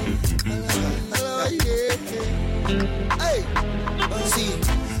 Hey, see,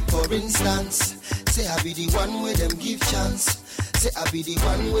 for instance, say I be the one where them give chance. Say I be the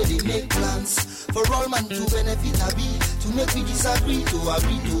one where they make plans. For all man to benefit I be, to make me disagree, to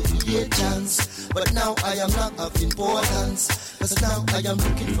agree to create chance. But now I am not of importance, cause now I am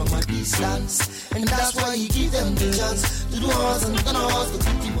looking from a distance. And that's why he give them the chance to do us and turn us the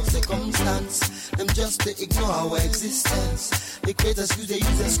victim of circumstance. Them just they ignore our existence. They create excuse, they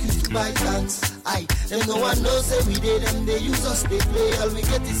use excuse to buy dance. Them no one knows every day, them they use us, they play. All we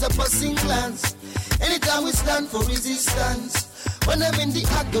get is a passing glance. Anytime we stand for resistance, when I'm in the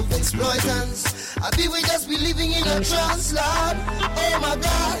act of exploitance, I be we just be living in a trance, Lord. Oh my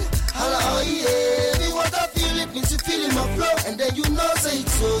God, hello, yeah. Me what I feel, it means you feel in my flow, and then you know say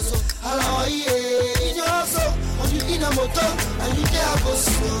it's so. Hello, yeah. In your soul, in a motor, and you can't go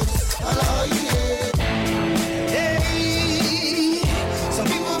slow. Oh yeah. Hey, some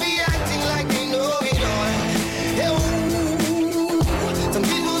people be acting like they know it all. Hey, ooh, some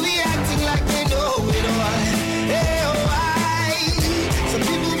people be acting like they know it all. Hey, oh, some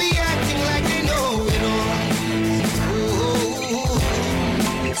people be acting like they know it all.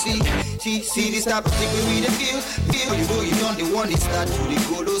 See this type of thing we the feel. You know you don't the one that start to the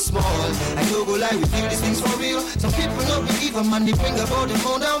go low small. I know go lie with you, these things for real. Some people don't believe a man, they bring about the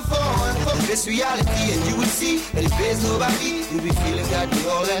more downfall. This reality and you will see that if there's nobody, you'll be feeling that they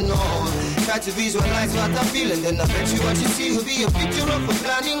all and all. Try to visualize what I'm feeling, then I bet you what you see will be a picture of a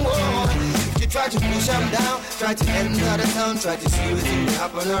planning war. You try to push them down, try to enter the town, try to see what things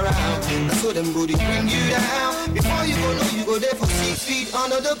happen around. I saw them booty bring you down. Before you go, know you go there for 6 feet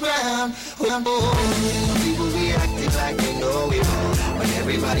under the ground. Some people be acting like they know it all, but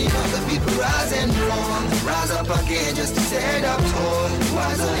everybody knows that people rise and fall. Rise up again just to stand up tall,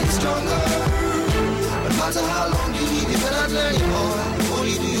 wiser and stronger. But no matter how long you live, you cannot learn it all.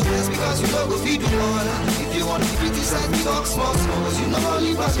 Only do your best because you know go feed the more. If you want to criticize me, talk small, cause you know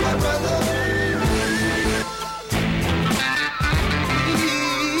only pass my brother.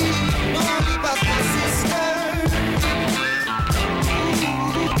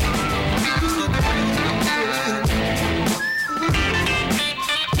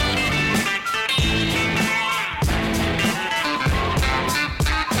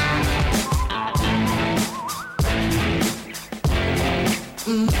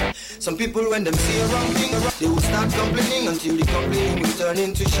 Some people when them see a wrong thing, they will start complaining until the complaining will turn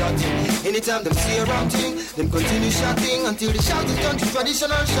into shouting. Anytime them see a wrong thing, them continue shouting until the shouting turn to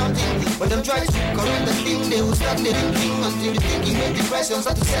traditional shouting. When them try to correct the thing, they will start thinking until the thinking make depression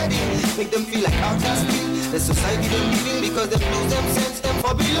start to set in. Make them feel like outcasting. The society they're living because they lose them sense them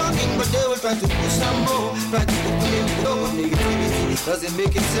for belonging, but they will try to push some more, try to open it with open negativity. Doesn't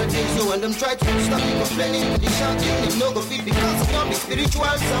make it certain, so when them try to stop me complaining, they shouting, they no go fit because it's not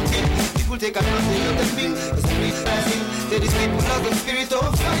spiritual something. People take advantage of the thing, cause they realizing that these people have the spirit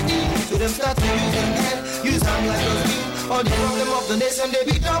of fighting. So them start to use them head, use them like a thing. All the problem of the nation they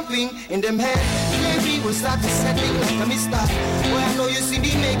be dumping in them head. Slavery will start to setting like a mistake. Where I know you see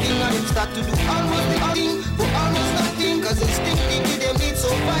me making, and them start to do almost the thing for almost nothing. Cause they still thinking them need so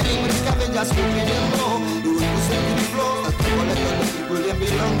fighting, but the scavengers will pay them more. You will push them to the floor, like all the other people them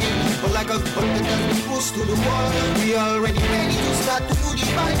belonging. But like a gun that has been pushed to the wall, we already ready to start to do the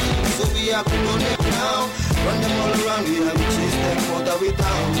fighting. So we have to run them now, run them all around. We have to chase them all the way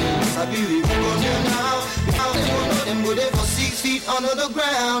down. Sabi we go run them now. Without them, we know them go there for 6 feet under the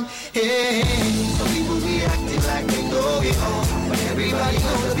ground. Hey, some people be acting like they know it all, but everybody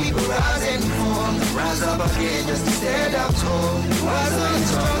knows the people rise and fall. Rise up again just to stand up tall. Rise up and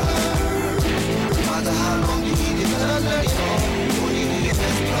stronger. No matter how long you need, you cannot learn it all. Only do your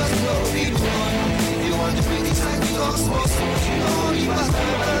best because you know we do one. If you want to bring these like talk small, you know only pass my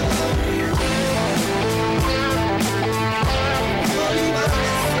brother. Only pass my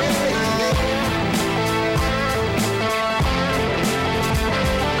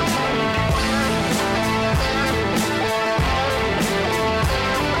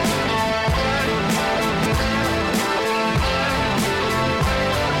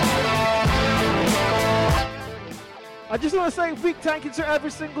I just want to say a big thank you to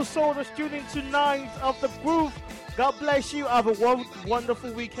every single soul that's tuning tonight of the Groove. God bless you. Have a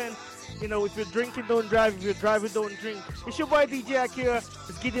wonderful weekend. You know, if you're drinking, don't drive. If you're driving, don't drink. It's your boy DJ Akira.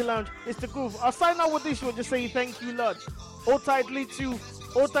 It's Giddy Lounge. It's the Groove. I'll sign out with this one. Just saying thank you, Lord. Hold tight, Litu.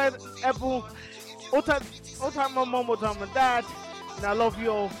 Hold tight, Apple. Hold tight, my mom. Hold tight, my dad. And I love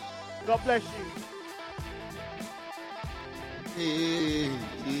you all. God bless you.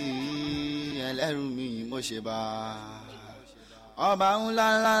 Ẹlẹ́rù mi mo ṣe bá ọba ńlá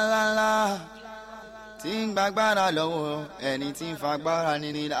ńlá ńlá ńlá tí ń gbàgbára lọ́wọ́ ẹni tí ń fagbára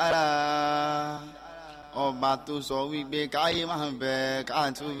níní lára ọba tó sọ wípé káyé máa ń bẹ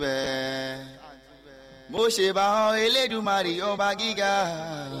ká tún bẹ mo ṣe bá ọ Elédùmarè ọba gíga.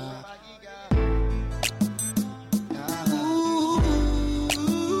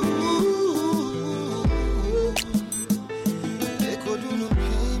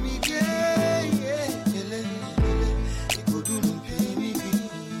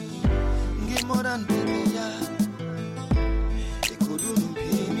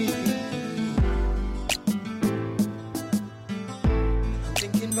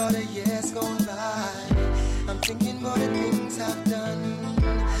 About the years gone by, I'm thinking about the things I've done.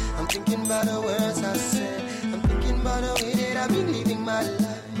 I'm thinking about the words I said. I'm thinking about the way that I've been living my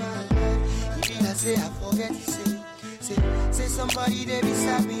life. Did I say I forget to say somebody there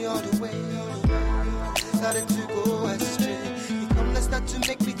beside me all the way. Started to go astray.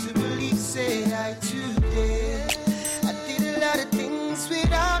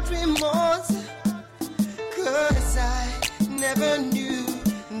 never knew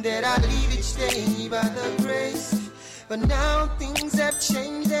that I'd leave each day by the grace. But now things have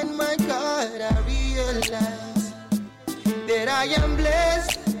changed and my God, I realize that I am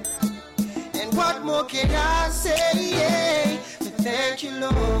blessed. And what more can I say? Thank you,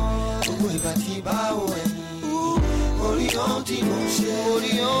 Lord. Orienti Moshe,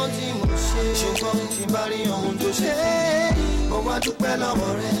 ṣùgbọ́n tí bá rí ohun tó ṣe fún mi. Mo wá dúpẹ́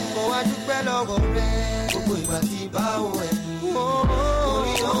lọ́wọ́ rẹ̀, gbogbo ìgbà tí bá wọ ẹ̀yìn.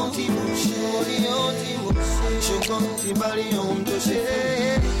 Orienti Moshe, ṣùgbọ́n tí bá rí ohun tó ṣe fún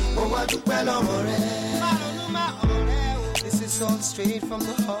mi. Mo wá dúpẹ́ lọ́wọ́ rẹ̀. This is all straight from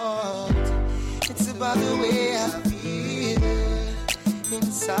the heart. It's about the way I feel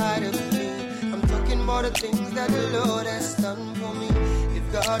inside of me. I'm talking about the things that the Lord has done for me. If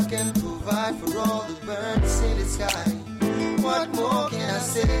God can provide for all the birds in the sky, what more can I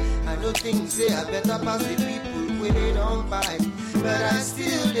say? I know things say I better pass the people we don't buy, but I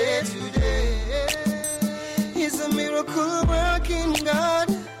still there today. He's a miracle working God,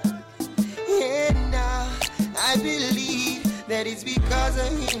 and I believe that it's because of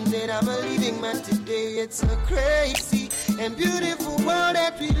Him that I'm a living man today. It's a crazy and beautiful world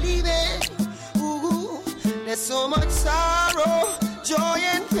that we live in. Ooh, there's so much sorrow, joy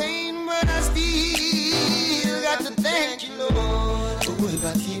and pain, but I still got to thank you, Lord.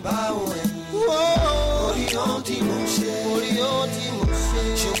 Orienti Moshe,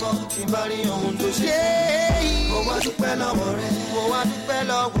 ṣùgbọ́n tí bá rí ohun tó ṣe. Mo wá dúpẹ́ lọ́wọ́ rẹ̀,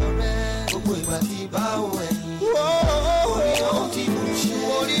 gbogbo ìgbà tí bá wọ ẹ̀yìn. Orienti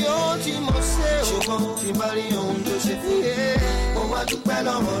Moshe, ṣùgbọ́n tí bá rí ohun tó ṣe fún mi. Mo wá dúpẹ́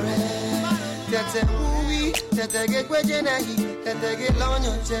lọ́wọ́ rẹ̀. Tẹ̀tẹ̀ wúwí, tẹ̀tẹ̀ gé péjé náyì, tẹ̀tẹ̀ gé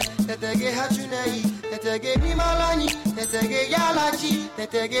lọ́yàn jẹ, tẹ̀tẹ̀ gé hájú náyì, tẹ̀tẹ̀ gé mímọ́ lọ́yìn, tẹ̀tẹ̀ gé yálàjì,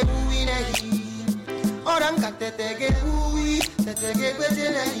 tẹ̀tẹ̀ gé wúwí náyì. Oranka tẹ̀tẹ̀ gé wúwí, tẹ̀tẹ̀ gé péjé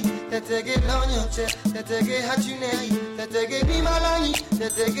náyì, tẹ̀tẹ̀ gé lọ́yàn jẹ, tẹ̀tẹ̀ gé hájú náyì, tẹ̀tẹ̀ gé mímọ́ lọ́yìn,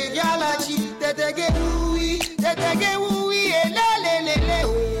 tẹ̀tẹ̀ gé yálàjì, tẹ̀tẹ̀ gé wúwí, elélélélé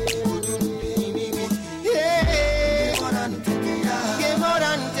o.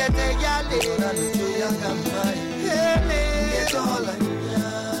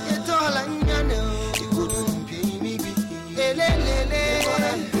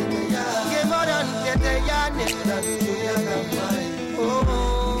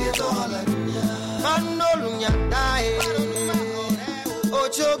 Manolunya